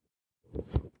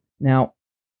 Now,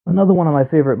 another one of my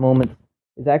favorite moments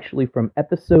is actually from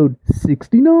episode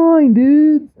 69,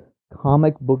 dudes!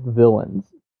 Comic book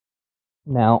villains.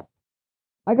 Now,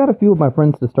 I got a few of my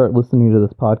friends to start listening to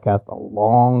this podcast a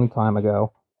long time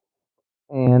ago.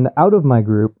 And out of my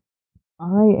group,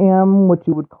 I am what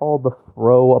you would call the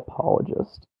Fro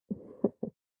apologist.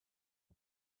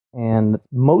 And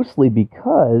mostly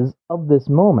because of this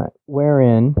moment,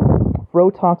 wherein Fro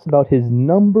talks about his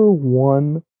number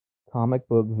 1 comic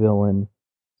book villain,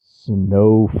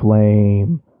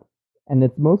 Snowflame. And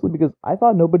it's mostly because I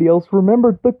thought nobody else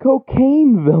remembered the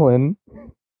cocaine villain.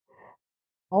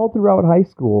 All throughout high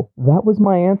school, that was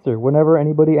my answer whenever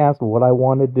anybody asked what I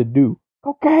wanted to do.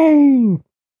 Cocaine!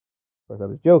 Of course, I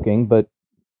was joking, but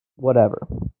whatever.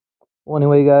 Well,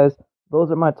 anyway, guys, those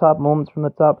are my top moments from the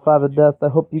top 5 of Death. I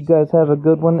hope you guys have a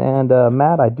good one. And,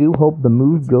 Matt, I do hope the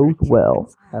move goes well.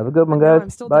 Have a good one, guys. I'm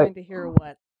still Bye. dying to hear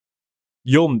what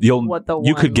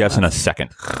You could guess in a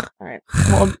second. All right.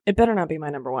 Well, it better not be my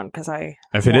number 1 because I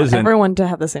if it want isn't, everyone to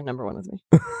have the same number 1 as me.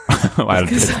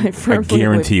 I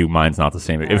guarantee you, mine's not the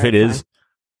same. If it is,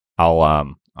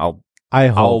 I'll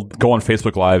I'll go on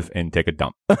Facebook Live and take a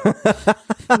dump.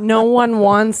 No one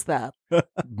wants that.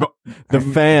 The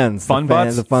fans. Fun the butts.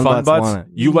 fans, the fun butts want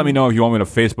it. You let me know if you want me to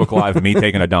Facebook Live me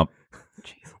taking a dump.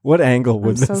 What angle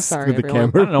would I'm so this sorry, for the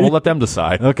everyone. camera? I don't know. We'll let them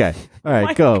decide. Okay. All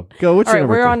right. Go. What's All your right, number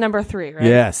we're 3? on number 3, right?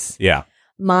 Yes. Yeah.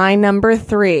 My number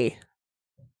 3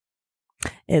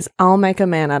 is I'll Make a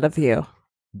Man Out of You.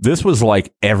 This was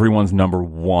like everyone's number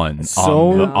one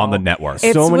on the network.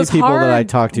 It So many was people that I hard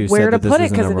talked to where said that to this put was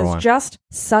it the because it number is one. just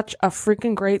such a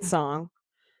freaking great song.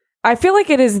 I feel like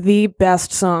it is the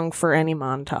best song for any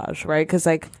montage, right? Because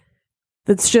like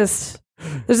it's just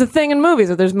there's a thing in movies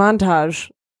where there's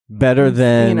montage, Better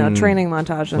than training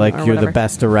montage, like or you're whatever. the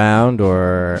best around,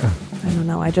 or I don't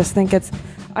know. I just think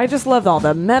I just love all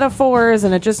the metaphors,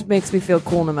 and it just makes me feel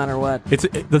cool no matter what.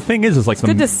 The thing is like It's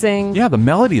good to sing. Yeah, the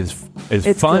melody is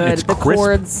It's fun. good. It's The crisp.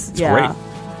 chords, It's yeah. great.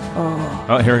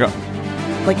 Oh, here we go.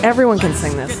 Like everyone can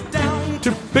sing this.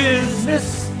 To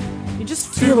business. You just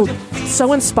feel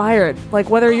so inspired. Like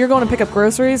whether you're going to pick up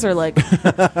groceries or like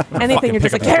anything, you're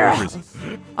just like, Kara,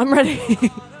 I'm ready.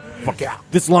 Fuck yeah.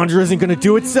 this laundry isn't going to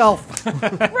do itself.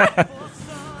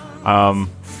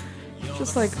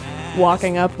 Just like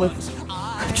walking up with,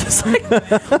 just like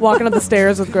walking up the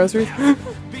stairs with groceries.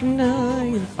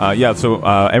 Yeah, so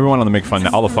everyone on the Make Fun,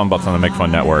 all the fun butts on the Make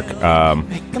Fun Network,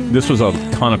 this was a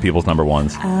ton of people's number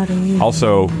ones.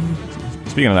 Also,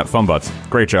 speaking of that, fun butts,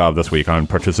 great job this week on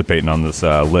participating on this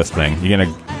list thing. You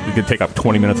can take up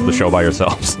 20 minutes of the show by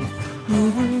yourselves.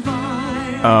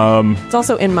 It's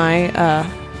also in my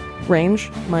range,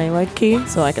 my like key,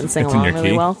 so I can sing It's in along your really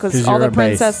key? well. 'Cause Because all you're the a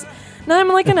bass. princess. No, I'm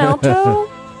like an alto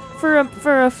for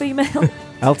a female.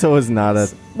 Alto is not a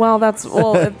Well, that's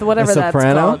whatever A that's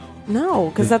soprano? called. No,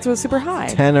 because that's what's super high.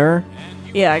 tenor.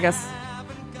 Yeah, I guess.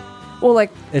 Well,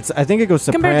 like I think it goes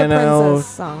compared to soprano,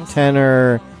 princess songs.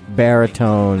 tenor,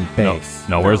 baritone, bass.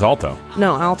 No, where's alto?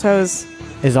 No, altos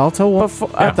Is alto one?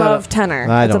 above tenor.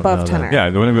 I It's don't above know that. tenor. Yeah,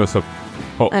 when it goes so.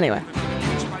 Oh. Anyway,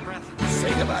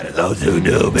 Those who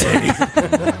know, baby.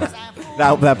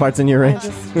 that part's in your range.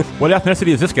 What ethnicity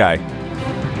is this guy?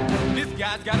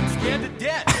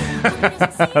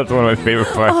 That's one of my favorite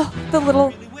parts. oh, the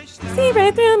little see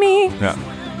right through me. Yeah.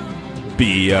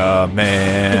 Be a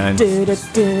man.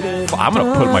 I'm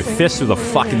gonna put my fist through the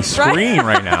fucking screen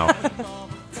right now.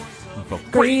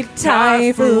 Great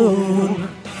typhoon.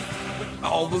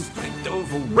 All those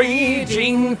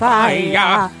raging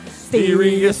fire,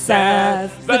 mysterious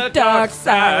as the dark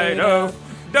side of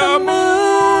the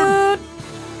moon.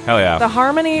 Hell yeah. The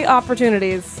harmony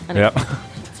opportunities. Yep.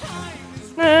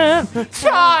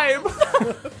 Time.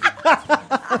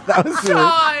 That was good.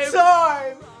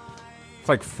 Time. It's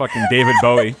like fucking David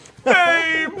Bowie.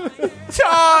 Time.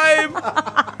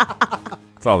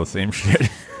 It's all the same shit.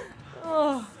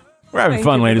 We're having Thank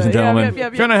fun, you for ladies and that. Yeah, gentlemen.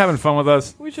 yep. If you're not having fun with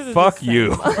us, We should've fuck just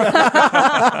you.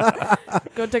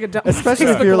 Go take a dump. Especially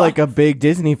if you're like a big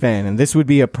Disney fan, and this would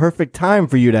be a perfect time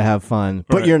for you to have fun,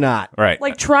 but Right. you're not. Right.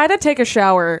 Like try to take a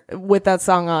shower with that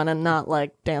song on and not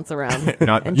like dance around.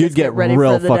 Not- and You'd just get ready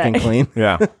real for the fucking day. clean.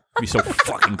 Yeah. Be so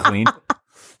fucking clean. I'm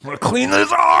gonna clean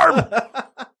this arm.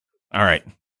 All right.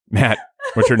 Matt,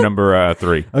 what's your number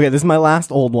 3? Okay, this is my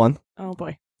last old one. Oh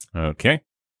boy. Okay.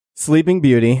 Sleeping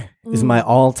Beauty is my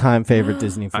all-time favorite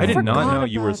Disney film. I did not know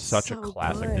you were such a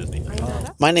classic Disney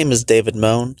fan. My name is David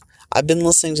Moan. I've been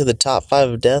listening to the Top 5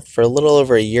 of Death for a little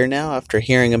over a year now after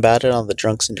hearing about it on the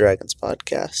Drunks and Dragons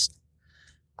podcast.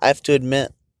 I have to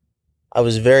admit, I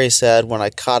was very sad when I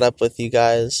caught up with you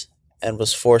guys and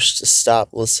was forced to stop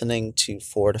listening to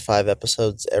 4 to 5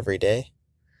 episodes every day.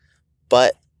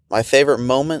 But my favorite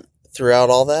moment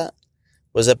throughout all that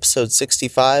was episode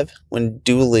 65 when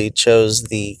Dooley chose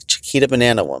the Chiquita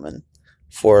Banana Woman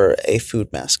for a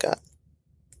food mascot.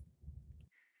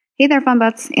 Hey there, Fun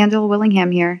Butts. Angela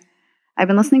Willingham here. I've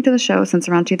been listening to the show since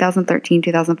around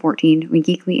 2013-2014 when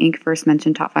Geekly Inc. first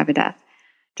mentioned Top 5 of Death.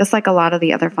 Just like a lot of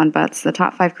the other Fun Butts, the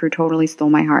Top 5 crew totally stole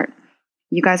my heart.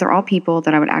 You guys are all people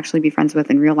that I would actually be friends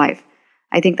with in real life.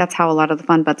 I think that's how a lot of the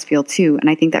Fun Butts feel too, and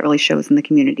I think that really shows in the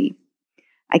community.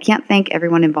 I can't thank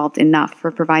everyone involved enough for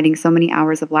providing so many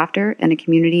hours of laughter and a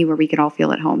community where we could all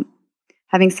feel at home.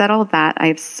 Having said all of that, I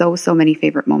have so many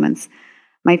favorite moments.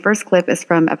 My first clip is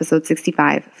from episode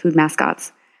 65, Food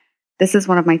Mascots. This is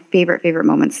one of my favorite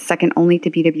moments, second only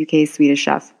to BWK's Swedish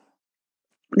Chef.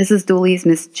 This is Dooley's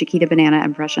Miss Chiquita Banana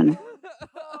impression.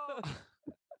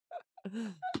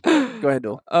 Go ahead,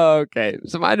 Dool. Okay,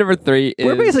 so my number 3 is...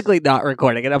 We're basically not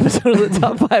recording an episode of the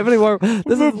top 5 anymore.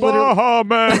 This is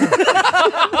literally...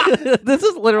 This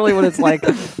is literally what it's like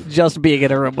just being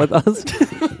in a room with us.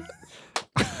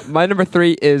 My number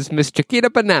 3 is Miss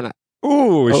Chiquita Banana.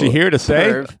 Ooh, is she here to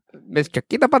say? Miss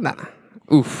Chiquita Banana.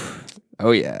 Oof.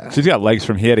 Oh yeah. She's got legs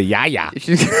from here to yaya.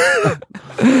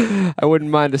 I wouldn't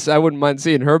mind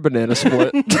seeing her banana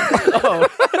split.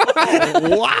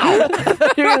 Wow.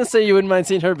 You're going to say you wouldn't mind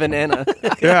seeing her banana.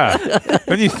 Yeah.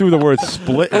 Then you threw the word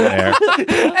split in there.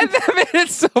 And that made it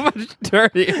so much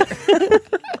dirtier.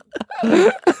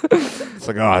 It's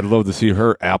like, oh, I'd love to see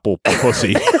her apple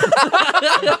pussy.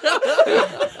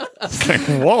 It's like,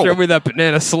 whoa. Show me that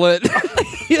banana slit.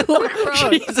 You look gross.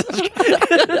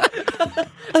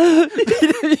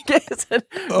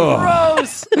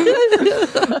 Gross.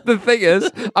 The thing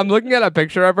is, I'm looking at a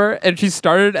picture of her, and she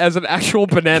started as an actual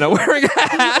banana wearing a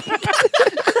hat.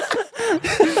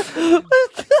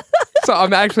 So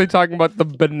I'm actually talking about the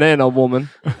banana woman.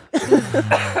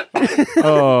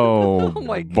 Oh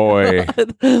my boy.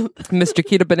 Miss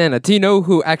Chiquita Banana. Do you know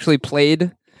who actually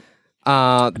played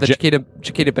the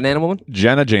Chiquita Banana Woman?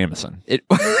 Jenna Jameson.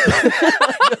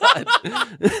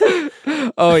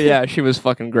 Oh yeah, she was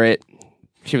fucking great.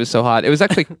 She was so hot. It was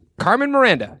actually Carmen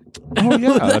Miranda. Oh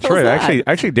yeah, that's right. I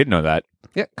actually did know that.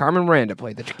 Yeah, Carmen Miranda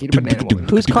played the Chiquita Banana Woman.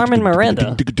 Who's Carmen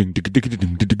Miranda?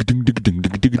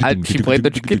 She played the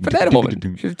Chiquita Banana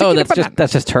Woman. Oh,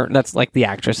 that's just her. That's like the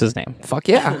actress's name. Fuck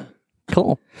yeah.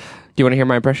 Cool. Do you want to hear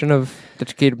my impression of the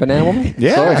Chiquita Banana Woman?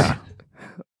 Yeah.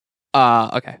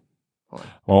 Okay.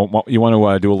 Well, you want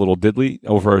to do a little diddly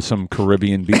over some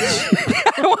Caribbean beats?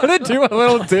 I want to do a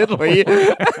little diddly.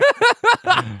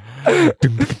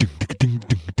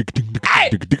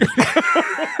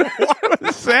 What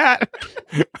was that?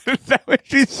 Is that what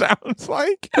she sounds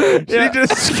like? She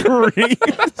just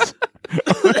screams.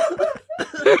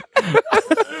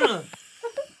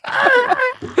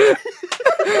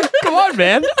 Come on,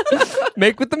 man.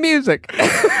 Make with the music.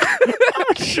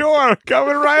 Sure,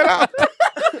 coming right up.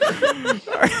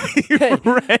 Are you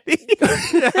ready?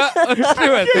 Yeah, let's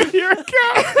do it. Here it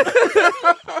comes.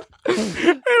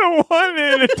 And a 1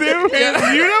 and a 2, and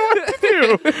you know what to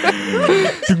do.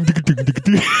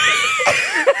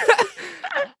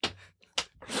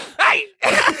 Hey!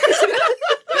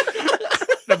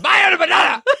 The Bayou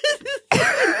Banana!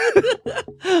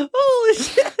 Holy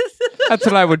shit. That's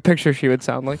what I would picture she would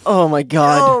sound like. Oh my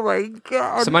god. Oh my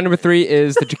god. So my number 3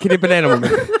 is the Chiquita Banana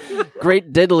Woman.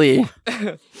 Great diddly.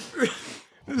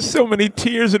 There's so many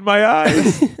tears in my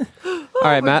eyes. All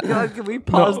right, Matt. God, can we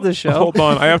pause the show? Hold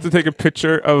on. I have to take a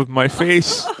picture of my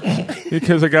face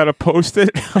because I got to post it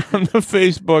on the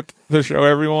Facebook to show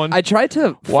everyone I tried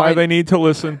to why they need to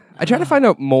listen. I tried to find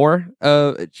out more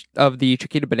of the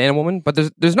Chiquita Banana Woman, but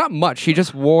there's not much. She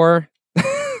just wore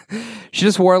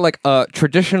like a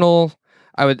traditional,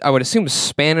 I would assume,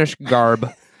 Spanish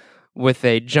garb with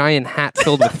a giant hat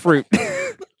filled with fruit.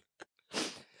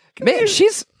 Man,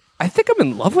 I think I'm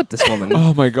in love with this woman.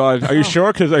 Oh my god! Are you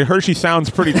sure? Because I heard she sounds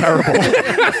pretty terrible.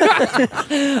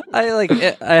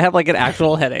 I have like an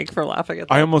actual headache for laughing at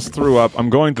that. I almost threw up. I'm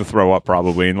going to throw up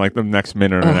probably in like the next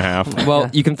minute and a half. Well,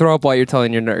 you can throw up while you're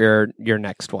telling your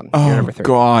next one. Your Oh number 3.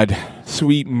 God,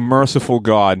 sweet merciful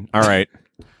God! All right.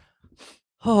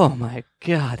 Oh my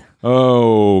god.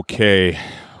 Okay.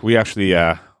 We actually,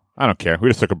 I don't care. We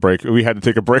just took a break. We had to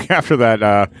take a break after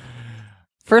that.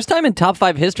 First time in top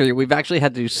 5 history, we've actually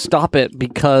had to stop it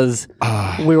because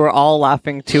we were all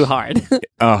laughing too hard.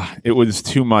 It was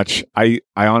too much. I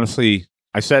honestly,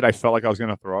 I said I felt like I was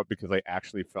going to throw up because I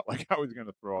actually felt like I was going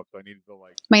to throw up. So I needed to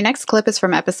like. My next clip is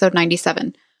from episode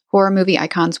 97, Horror Movie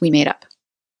Icons We Made Up.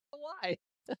 Why?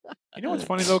 You know what's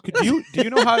funny though? Do you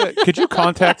know how to? Could you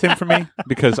contact him for me?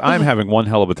 Because I'm having one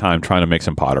hell of a time trying to make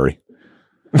some pottery.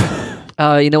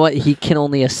 You know what? He can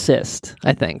only assist,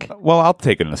 I think. Well, I'll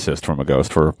take an assist from a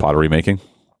ghost for pottery making.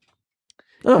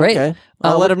 Oh, Great. okay.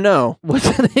 I'll let him know. What's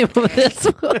the name of this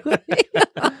movie?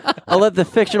 I'll let the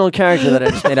fictional character that I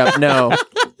just made up know.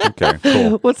 Okay,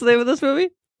 cool. What's the name of this movie?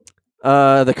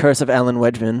 The Curse of Alan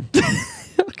Wedgman.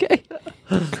 Okay.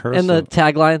 And the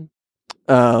tagline?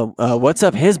 What's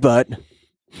up his butt?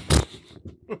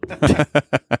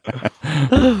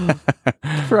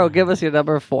 Bro, give us your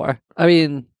number 4. I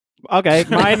mean... Okay,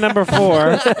 my number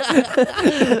 4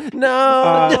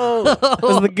 No!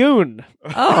 was the Goon.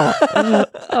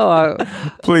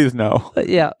 Please no.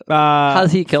 Yeah.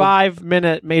 How's he killed?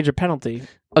 5-minute major penalty.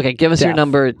 Okay, give us your Death.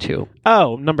 number 2.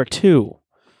 Oh, number 2.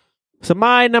 So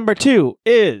my number 2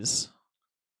 is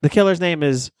the killer's name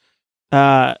is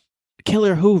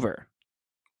Killer Hoover.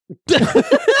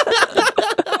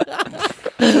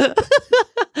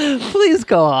 Please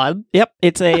go on. Yep,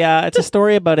 it's a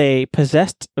story about a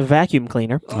possessed vacuum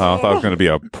cleaner. Oh, I thought it was going to be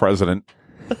a president.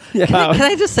 Can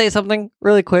I just say something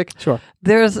really quick? Sure.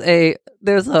 There's a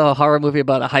There's a horror movie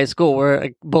about a high school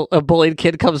where a bullied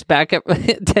kid comes back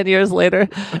 10 years later.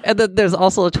 And then there's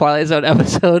also a Twilight Zone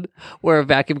episode where a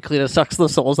vacuum cleaner sucks the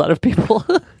souls out of people.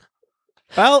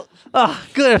 Well,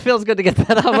 good. It feels good to get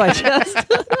that off my chest.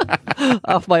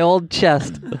 Off my old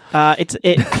chest.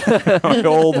 An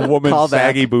old woman's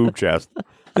saggy boob chest.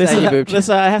 This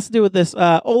has to do with this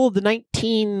old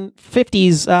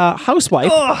 1950s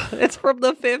housewife. Oh, it's from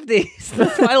the 50s. The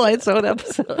Twilight Zone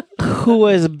episode. Who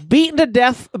was beaten to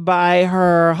death by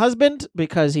her husband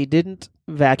because he didn't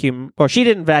vacuum, or she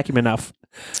didn't vacuum enough.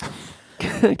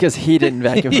 Because he didn't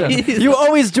vacuum enough. You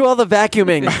always do all the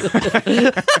vacuuming.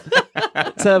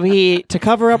 So to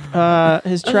cover up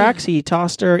his tracks, he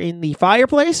tossed her in the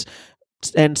fireplace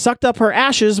and sucked up her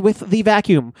ashes with the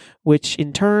vacuum, which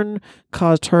in turn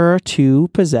caused her to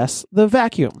possess the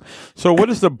vacuum. So what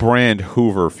does the brand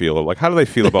Hoover feel like? How do they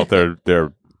feel about their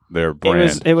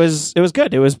brand? It was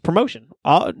good. It was promotion.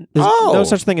 There's no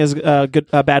such thing as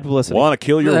bad publicity. Want to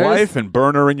kill your wife and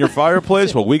burn her in your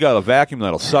fireplace? Well, we got a vacuum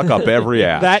that'll suck up every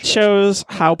ass. That shows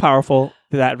how powerful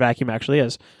that vacuum actually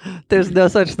is. There's no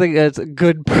such thing as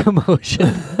good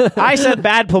promotion. I said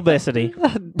bad publicity.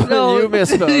 No, you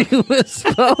misspoke. You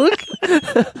misspoke.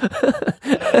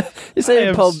 You say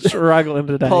I am struggling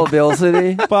today.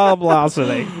 Publicity.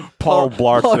 Publicity. Paul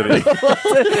Blarcity.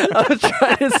 I was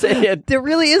trying to say it. There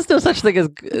really is no such thing as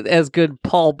good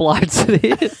Paul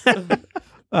Blarcity.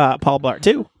 Paul Blart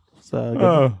too.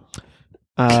 So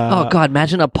oh God!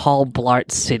 Imagine a Paul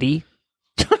Blart city.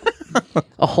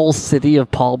 A whole city of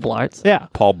Paul Blarts. Yeah.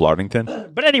 Paul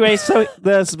Blartington. But anyway, so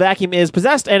this vacuum is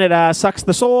possessed and it sucks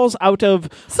the souls out of...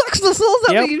 Sucks the souls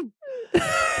out of you.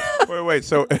 Wait.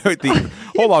 So,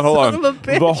 hold on.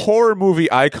 The horror movie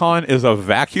icon is a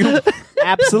vacuum?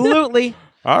 Absolutely.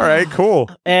 All right, cool.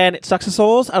 And it sucks the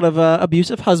souls out of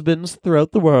abusive husbands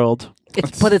throughout the world.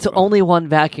 But it's only one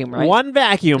vacuum, right? One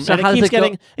vacuum. So and how does it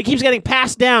keeps getting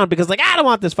passed down because I don't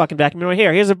want this fucking vacuum.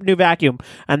 Here's a new vacuum.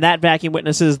 And that vacuum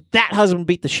witnesses that husband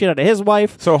beat the shit out of his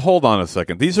wife. So hold on a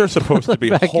second. These are supposed to be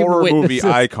horror movie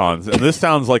icons, and this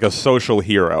sounds like a social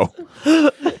hero.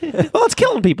 Well, it's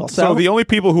killing people. So the only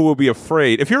people who will be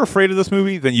afraid, if you're afraid of this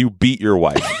movie, then you beat your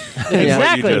wife.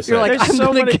 Exactly. You're like, I'm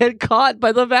going to get caught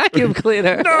by the vacuum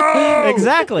cleaner. No!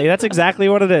 Exactly. That's exactly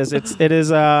what it is. It is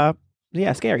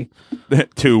scary.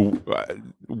 To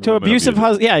abusive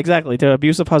husbands. Yeah, exactly. To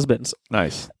abusive husbands.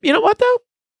 Nice. You know what, though?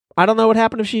 I don't know what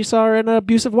happened if she saw an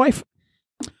abusive wife.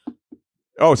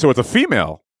 Oh, so it's a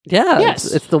female. Yeah.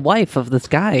 Yes. It's the wife of this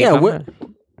guy. Yeah,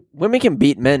 women can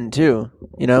beat men, too,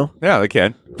 you know? Yeah, they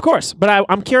can. Of course. But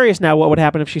I'm curious now what would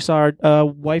happen if she saw a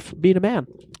wife beat a man.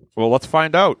 Well, let's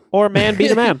find out. Or a man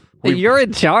beat a man. You're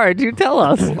in charge. You tell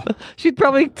us. She'd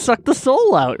probably suck the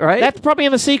soul out, right? That's probably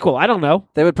in the sequel. I don't know.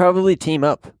 They would probably team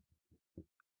up.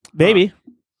 Baby.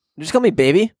 Just call me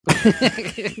baby. No, he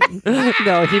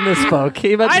misspoke.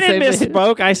 I didn't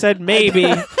misspoke. I said maybe.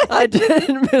 I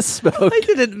didn't misspoke. I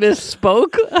didn't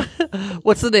misspoke.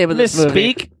 What's the name of this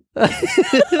movie?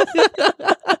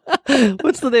 Misspeak.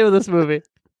 What's the name of this movie?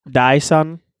 Die,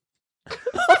 son.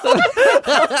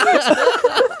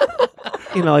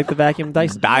 Like the vacuum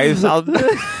dice. Die, son.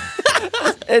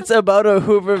 It's about a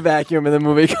Hoover vacuum in the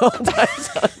movie called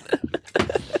Dyson.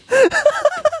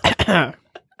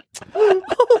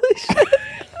 Holy shit.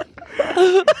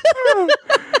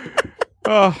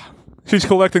 Oh, she's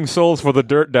collecting souls for the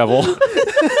dirt devil.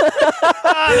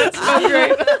 That's so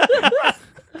great.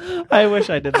 I wish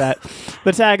I did that.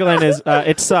 The tagline is,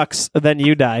 it sucks, then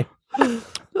you die.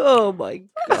 Oh my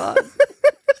God.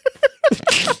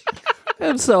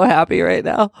 I'm so happy right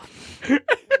now. This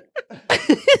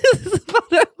is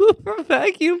about a Hoover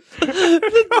vacuum.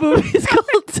 The movie's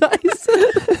called Dyson.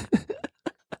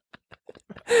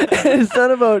 It's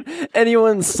not about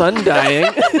anyone's son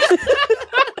dying.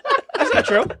 That's not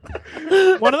true.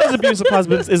 One of those abusive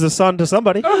husbands is a son to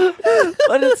somebody.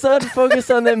 But it's not focused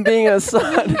on them being a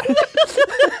son.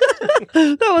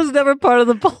 That was never part of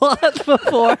the plot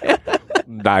before.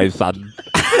 Die, son.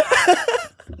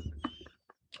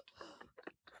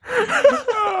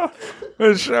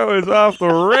 This show is off the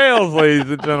rails, ladies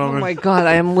and gentlemen. Oh my God,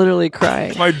 I am literally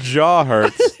crying. My jaw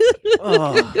hurts.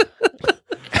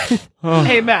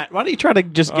 Hey, Matt, why don't you try to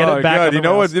just get it back? God, on you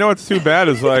know what? You know what's too bad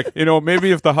is maybe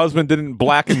if the husband didn't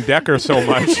blacken Decker so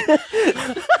much,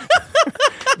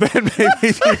 then maybe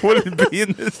he wouldn't be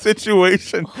in this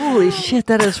situation. Holy shit,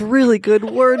 that is really good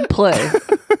wordplay.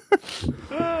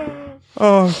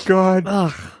 Oh God.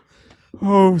 Ugh.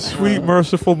 Oh, sweet,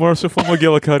 merciful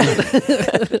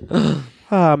McGillicuddy.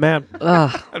 Oh man.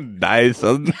 Nice.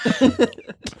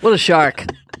 What a shark.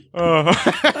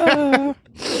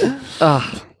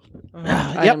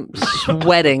 I am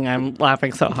sweating. I'm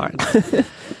laughing so hard.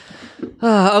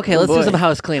 Okay, let's do some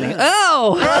house cleaning.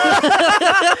 Oh!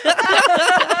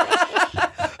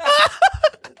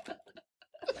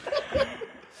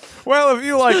 Well, if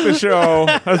you like the show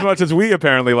as much as we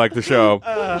apparently like the show,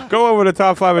 go over to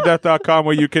top5ofdeath.com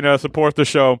where you can support the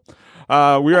show.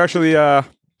 We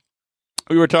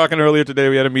were talking earlier today.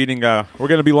 We had a meeting. We're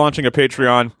going to be launching a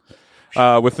Patreon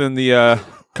within the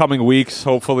coming weeks,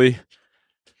 hopefully.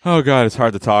 Oh, God, it's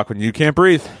hard to talk when you can't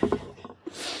breathe.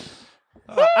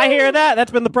 I hear that.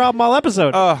 That's been the problem all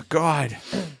episode. Oh, God.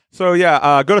 So,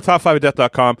 yeah, go to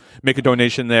top5ofdeath.com, make a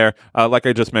donation there. Like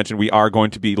I just mentioned, we are going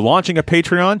to be launching a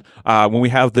Patreon. When we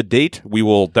have the date, we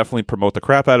will definitely promote the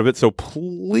crap out of it. So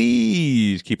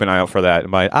please keep an eye out for that.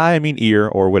 And by I mean ear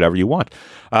or whatever you want.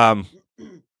 You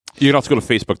can also go to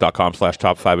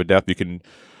facebook.com/top5ofdeath. You can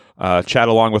chat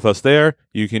along with us there.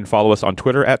 You can follow us on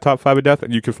Twitter at top5ofdeath,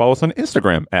 and you can follow us on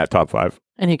Instagram at top5.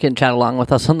 And you can chat along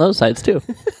with us on those sites, too.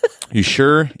 You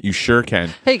sure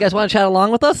can. Hey, you guys want to chat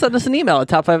along with us? Send us an email at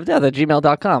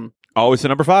top5ofdeath@gmail.com. Always the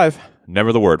number 5,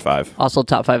 never the word 5. Also,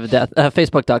 top5ofdeath,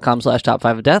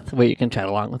 facebook.com/top5ofdeath, where you can chat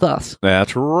along with us.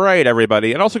 That's right,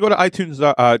 everybody. And also go to iTunes.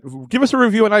 Give us a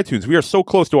review on iTunes. We are so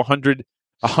close to 100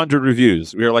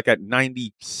 reviews. We are like at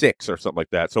 96 or something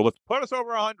like that. So let's put us over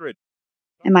 100.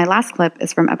 And my last clip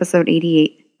is from episode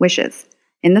 88, Wishes.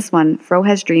 In this one, Fro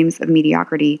has dreams of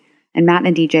mediocrity, and Matt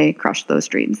and DJ crush those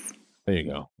dreams. There you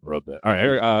go. Rub that. All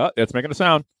right, it's making a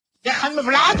sound. I don't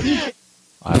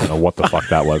know what the fuck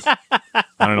that was. I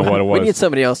don't know what it was. We need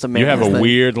somebody else to make You have this a thing.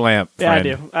 weird lamp, friend.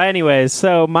 Yeah, I do. Anyways,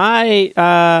 so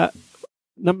my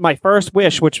first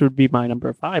wish, which would be my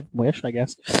number 5 wish, I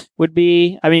guess, would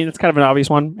be, I mean, it's kind of an obvious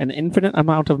one, an infinite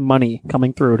amount of money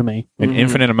coming through to me. An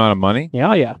infinite amount of money?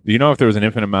 Yeah, yeah. You know, if there was an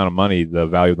infinite amount of money, the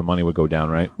value of the money would go down,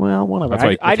 right? Well, whatever.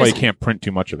 That's why you can't print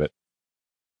too much of it.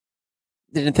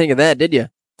 Didn't think of that, did you?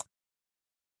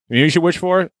 You know, you should wish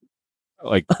for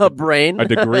like a brain, a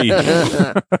degree.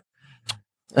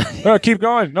 No, keep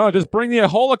going. No, just bring the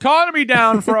whole economy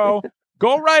down, Fro.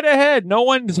 Go right ahead. No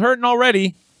one's hurting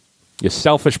already. You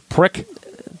selfish prick.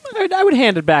 I would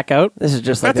hand it back out. This is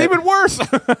just like That's even worse.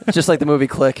 just like the movie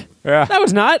Click. Yeah. That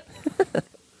was not.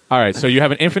 All right, so you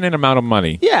have an infinite amount of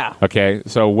money. Yeah. Okay,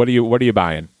 so what are you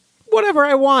buying? Whatever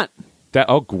I want.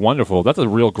 Wonderful. That's a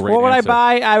real great What would answer.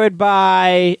 I buy? I would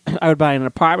buy an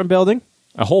apartment building.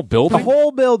 A whole building? A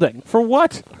whole building. For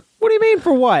what? What do you mean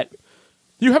for what?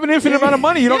 You have an infinite amount of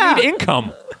money. You don't need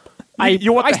income. I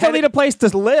still need a place to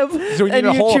live. So you need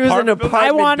a whole apartment building?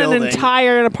 I want an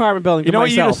entire apartment building. You know for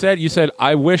what you myself. just said? You said,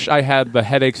 I wish I had the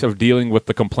headaches of dealing with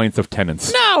the complaints of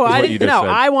tenants. No, I didn't. No,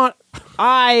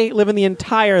 I live in the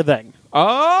entire thing.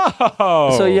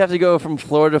 Oh. So you have to go from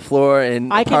floor to floor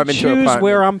and I can apartment to choose apartment.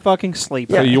 where I'm fucking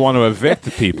sleeping. So you want to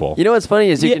evict people. You know what's funny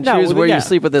is you can choose where yeah. you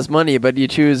sleep with this money, but you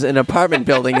choose an apartment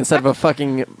building instead of a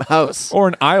fucking house. Or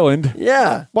an island.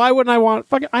 Yeah. Why wouldn't I want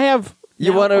fucking... I have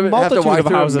You want to a have multitude to walk of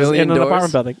through a houses million in an doors?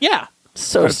 apartment building. Yeah.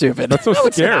 So stupid. That's so No,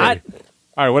 it's scary. not.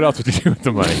 All right, what else would you do with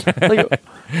the money?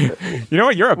 You know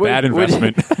what? You're a bad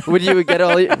investment. Would you get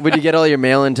all your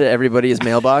mail into everybody's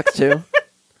mailbox too?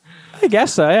 I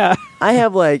guess so, yeah. I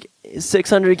have like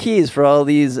 600 keys for all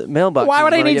these mailboxes. Why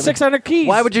would I When need get- 600 keys?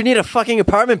 Why would you need a fucking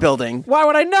apartment building? Why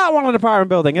would I not want an apartment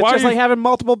building? It's Why just are like having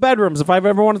multiple bedrooms. If I've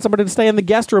ever wanted somebody to stay in the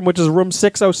guest room, which is room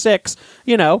 606,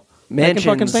 they can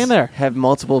fucking stay in there. Have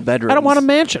multiple bedrooms. I don't want a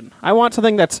mansion. I want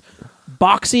something that's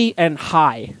boxy and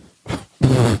high.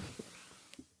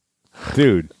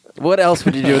 Dude. What else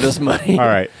would you do with this money? All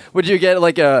right. Would you get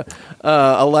like a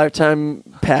lifetime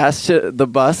pass to the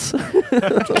bus?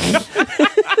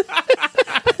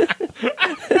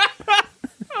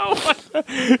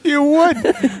 You would,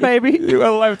 baby. You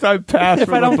a lifetime pass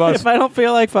for the bus. If I don't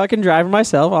feel like fucking driving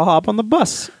myself, I'll hop on the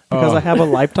bus because Oh. I have a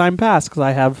lifetime pass because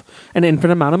I have an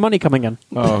infinite amount of money coming in.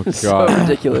 Oh, God. So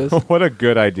ridiculous. What a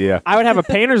good idea. I would have a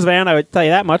painter's van. I would tell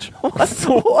you that much.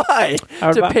 Why?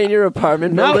 To paint your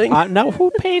apartment No, building? no.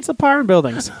 Who paints apartment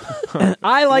buildings?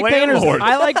 I like painters. Landlord.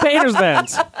 I like painters'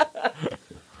 vans.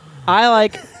 I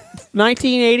like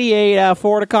 1988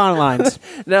 Ford Econolines.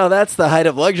 No, that's the height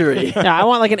of luxury. Yeah, I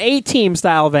want like an A-Team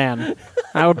style van.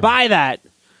 I would buy that.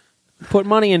 Put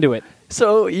money into it.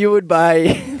 So you would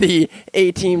buy the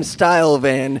A-Team style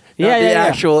van, not Yeah, the yeah, yeah.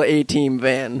 actual A-Team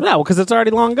van. No, because it's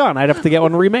already long gone. I'd have to get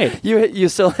one remade. You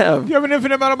still have. You have an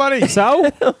infinite amount of money. So?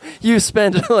 You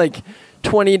spent like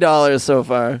 $20 so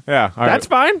far. Yeah, all right. That's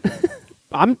fine.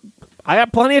 I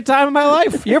got plenty of time in my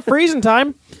life. You're freezing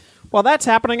time. While that's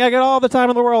happening, I get all the time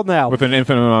in the world now. With an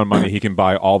infinite amount of money, he can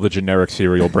buy all the generic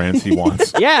cereal brands he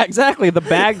wants. Yeah, exactly. The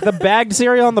bagged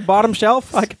cereal on the bottom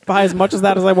shelf, I can buy as much as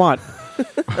that as I want.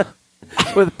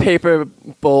 with paper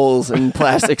bowls and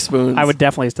plastic spoons. I would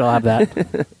definitely still have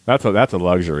that. That's a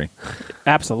luxury.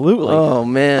 Absolutely. Oh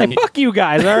man! Hey, fuck you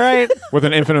guys. All right. With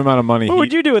an infinite amount of money. What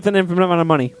would you do with an infinite amount of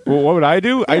money? Well, what would I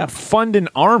do? I'd fund an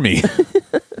army.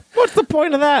 What's the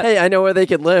point of that? Hey, I know where they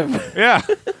could live. Yeah.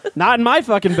 Not in my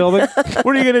fucking building. What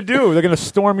are you going to do? They're going to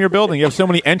storm your building. You have so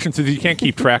many entrances, you can't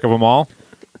keep track of them all.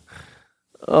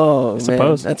 Oh, man.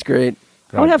 Suppose. That's great.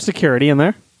 I would have security in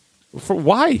there. For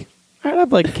why? I'd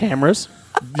have like cameras.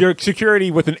 Your security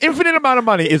with an infinite amount of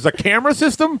money is a camera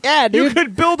system? Yeah, dude. You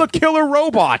could build a killer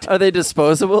robot. Are they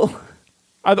disposable?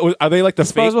 Are they like the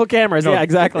disposable cameras? No, yeah,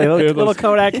 exactly. they're Little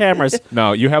Kodak cameras.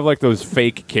 No, you have like those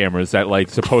fake cameras that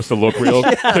like supposed to look real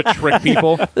to trick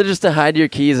people. They're just to hide your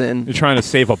keys in. You're trying to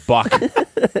save a buck.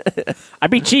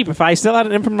 I'd be cheap if I still had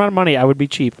an infinite amount of money. I would be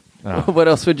cheap. What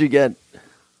else would you get?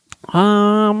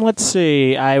 Let's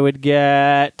see. I would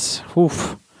get.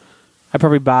 I'd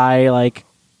probably buy like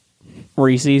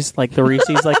Reese's, like the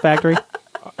Reese's like factory.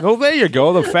 Oh, there you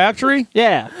go. The factory?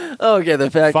 Yeah. Okay,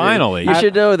 the factory. Finally. You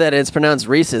should know that it's pronounced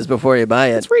Reese's before you buy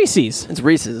it. It's Reese's. It's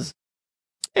Reese's.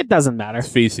 It doesn't matter. It's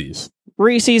feces.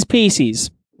 Reese's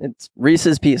Pieces. It's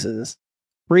Reese's Pieces.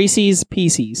 Reese's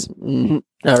Pieces. Mm-hmm.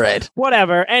 All right.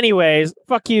 Whatever. Anyways,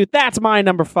 fuck you. That's my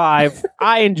number 5.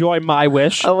 I enjoy My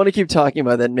Wish. I want to keep talking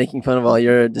about that and making fun of all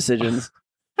your decisions.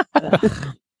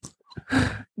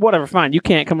 Whatever, fine. You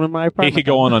can't come to my apartment. He could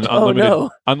go on an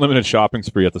unlimited shopping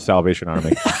spree at the Salvation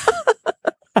Army.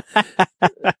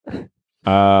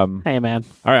 Hey, man.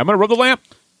 All right, I'm going to rub the lamp.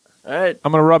 All right.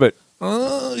 I'm going to rub it.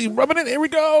 You rubbing it? Here we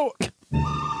go.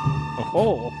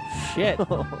 Oh, shit.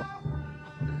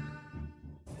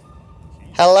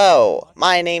 Hello,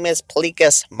 my name is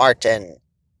Peleus Martin.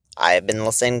 I have been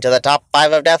listening to the Top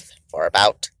 5 of Death for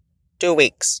about 2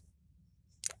 weeks.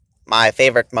 My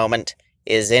favorite moment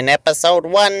is in episode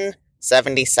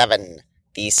 177,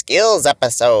 the skills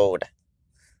episode.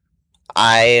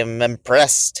 I am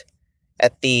impressed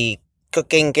at the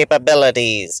cooking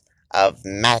capabilities of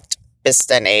Matt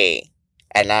Bistany,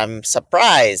 and I'm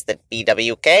surprised that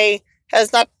BWK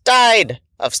has not died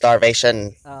of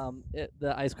starvation.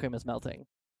 The ice cream is melting.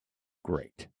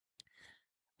 Great.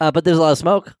 But there's a lot of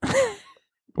smoke.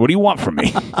 What do you want from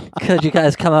me? Could you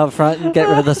guys come out front and get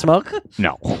rid of the smoke?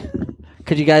 No.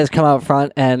 Could you guys come out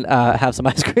front and have some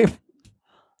ice cream?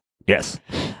 Yes.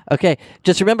 Okay,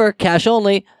 just remember, cash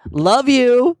only. Love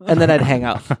you. And then I'd hang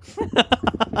out.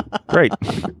 Great.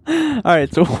 All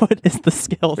right, so what is the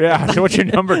skill? Yeah, so what's your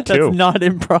number 2? That's not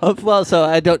improv. Well, so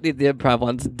I don't need the improv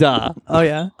ones. Duh. Oh,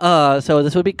 yeah? So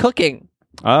this would be cooking.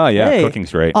 Oh, yeah, Hey.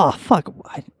 cooking's great. Oh, fuck.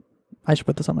 I should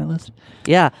put this on my list.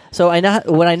 Yeah, so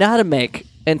when I know how to make,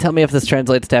 and tell me if this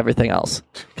translates to everything else.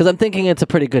 Because I'm thinking it's a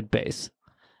pretty good base.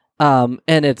 And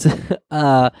it's,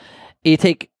 you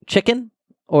take chicken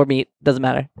or meat, doesn't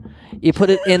matter. You put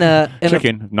it in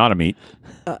chicken, not a meat.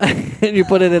 And you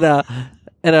put it in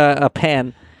a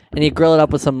pan, and you grill it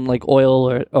up with some like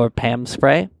oil or Pam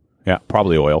spray. Yeah,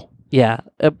 probably oil. Yeah,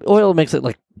 oil makes it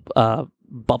like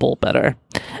bubble better.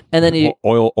 And then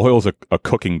oil's a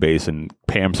cooking base, and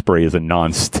Pam spray is a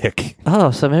non-stick.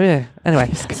 Oh, so maybe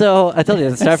anyway. So I told you,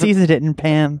 I seasoned it in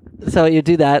Pam. So you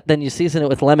do that, then you season it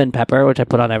with lemon pepper, which I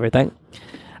put on everything,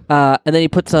 and then you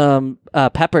put some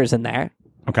peppers in there.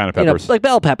 What kind of peppers? Like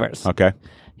bell peppers. Okay.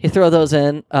 You throw those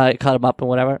in, you cut them up and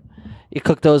whatever. You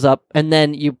cook those up, and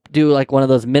then you do like one of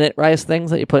those minute rice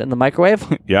things that you put in the microwave.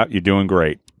 Yeah, you're doing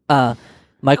great.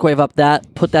 Microwave up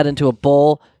that, put that into a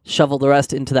bowl, shovel the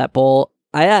rest into that bowl.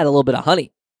 I add a little bit of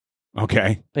honey.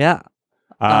 Okay. Yeah.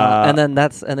 And then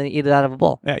eat it out of a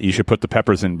bowl. Yeah, you should put the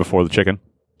peppers in before the chicken.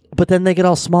 But then they get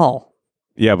all small.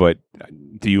 Yeah, but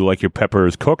do you like your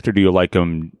peppers cooked, or do you like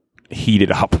them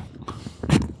heated up?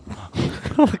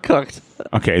 Cooked.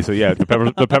 Okay, so yeah, the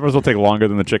peppers will take longer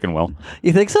than the chicken will.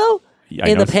 You think so? Yeah,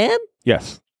 in the pan?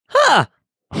 Yes. Huh.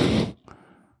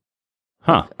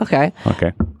 Huh. Okay.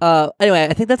 Okay. Anyway,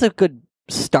 I think that's a good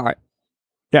start.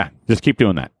 Yeah, just keep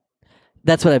doing that.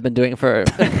 That's what I've been doing for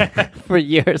for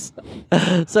years.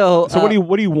 So what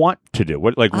do you want to do?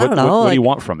 What I don't know, what do you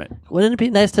want from it? Wouldn't it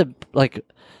be nice to like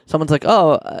someone's like,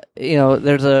 oh,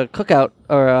 there's a cookout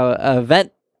or a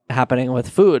event happening with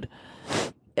food,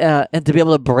 and to be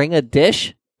able to bring a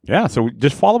dish. Yeah, so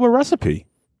just follow a recipe.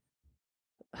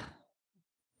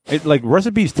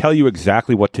 Recipes tell you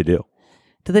exactly what to do.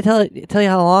 Did they tell you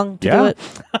how long to do it?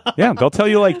 Yeah, they'll tell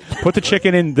you put the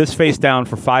chicken in this face down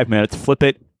for 5 minutes, flip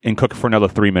it, and cook it for another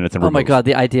 3 minutes. And oh my god,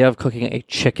 the idea of cooking a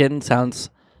chicken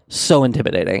sounds so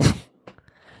intimidating.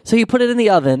 So you put it in the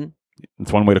oven.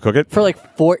 That's one way to cook it. For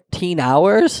like 14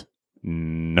 hours?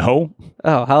 No.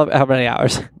 Oh, how many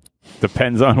hours?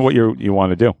 Depends on what you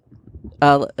want to do.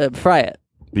 Fry it.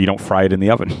 You don't fry it in the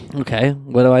oven. Okay,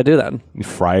 what do I do then? You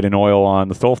fry it in oil on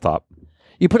the stovetop.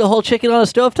 You put a whole chicken on a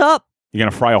stovetop? You're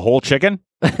going to fry a whole chicken?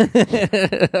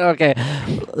 Okay,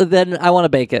 then I want to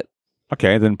bake it.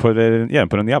 Okay, then put it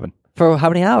in the oven. For how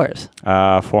many hours?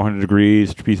 400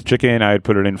 degrees piece of chicken. I'd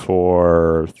put it in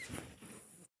for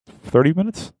 30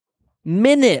 minutes.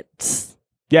 Minutes?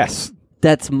 Yes.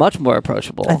 That's much more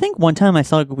approachable. I think one time I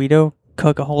saw Guido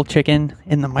cook a whole chicken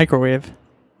in the microwave.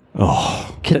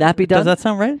 Oh. Can that be done? Does that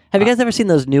sound right? Have you guys ever seen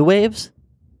those new waves?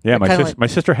 Yeah, They're my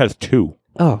sister has 2.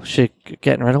 Oh, she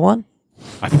getting rid of one?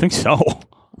 I think so.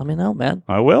 Let me know, man.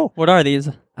 I will. What are these?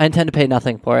 I intend to pay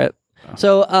nothing for it.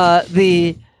 So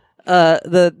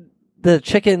the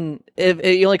chicken, if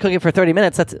you only cook it for 30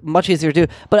 minutes, that's much easier to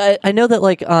do. But I know that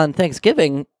like on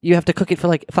Thanksgiving, you have to cook it for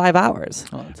like 5 hours.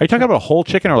 Are you talking about a whole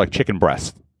chicken or like chicken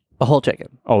breast? A whole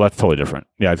chicken. Oh, that's totally different.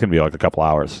 Yeah, it's going to be like a couple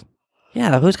hours.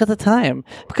 Yeah, who's got the time?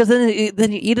 Because then you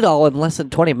eat it all in less than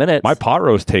 20 minutes. My pot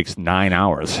roast takes 9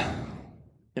 hours.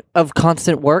 Of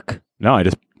constant work? No, I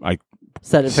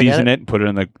Set it, forget season it, put it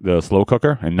in the slow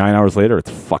cooker, and 9 hours later,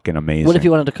 it's fucking amazing. What if you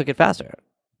wanted to cook it faster?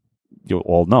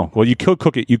 Well, no. Well, you could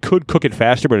cook it. You could cook it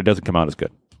faster, but it doesn't come out as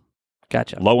good.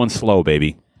 Gotcha. Low and slow,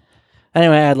 baby.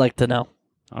 Anyway, I'd like to know.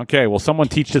 Okay, well, someone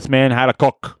teach this man how to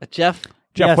cook. Jeff?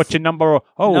 Yes. what's your number?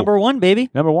 Oh, Number 1, baby.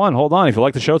 Number 1. Hold on. If you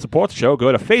like the show, support the show.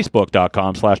 Go to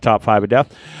facebook.com/top5ofdeath,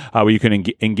 where you can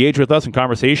engage with us in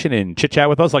conversation and chit chat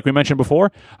with us, like we mentioned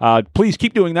before. Please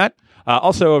keep doing that.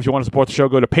 Also, if you want to support the show,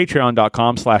 go to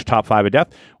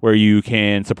patreon.com/top5ofdeath, where you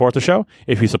can support the show.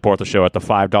 If you support the show at the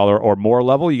 $5 or more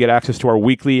level, you get access to our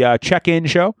weekly check-in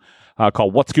show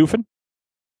called What's Goofin'.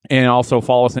 And also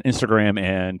follow us on Instagram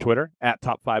and Twitter at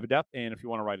Top5ofdeath. And if you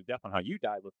want to write a death on how you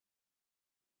died,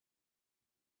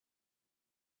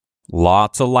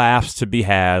 lots of laughs to be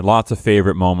had, lots of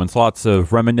favorite moments, lots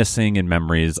of reminiscing and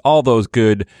memories, all those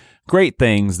good, great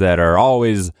things that are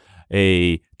always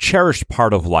a cherished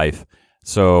part of life.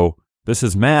 So this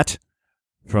is Matt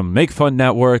from Make Fun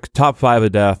Network, Top 5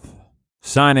 of Death,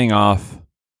 signing off.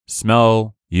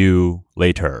 Smell you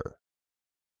later.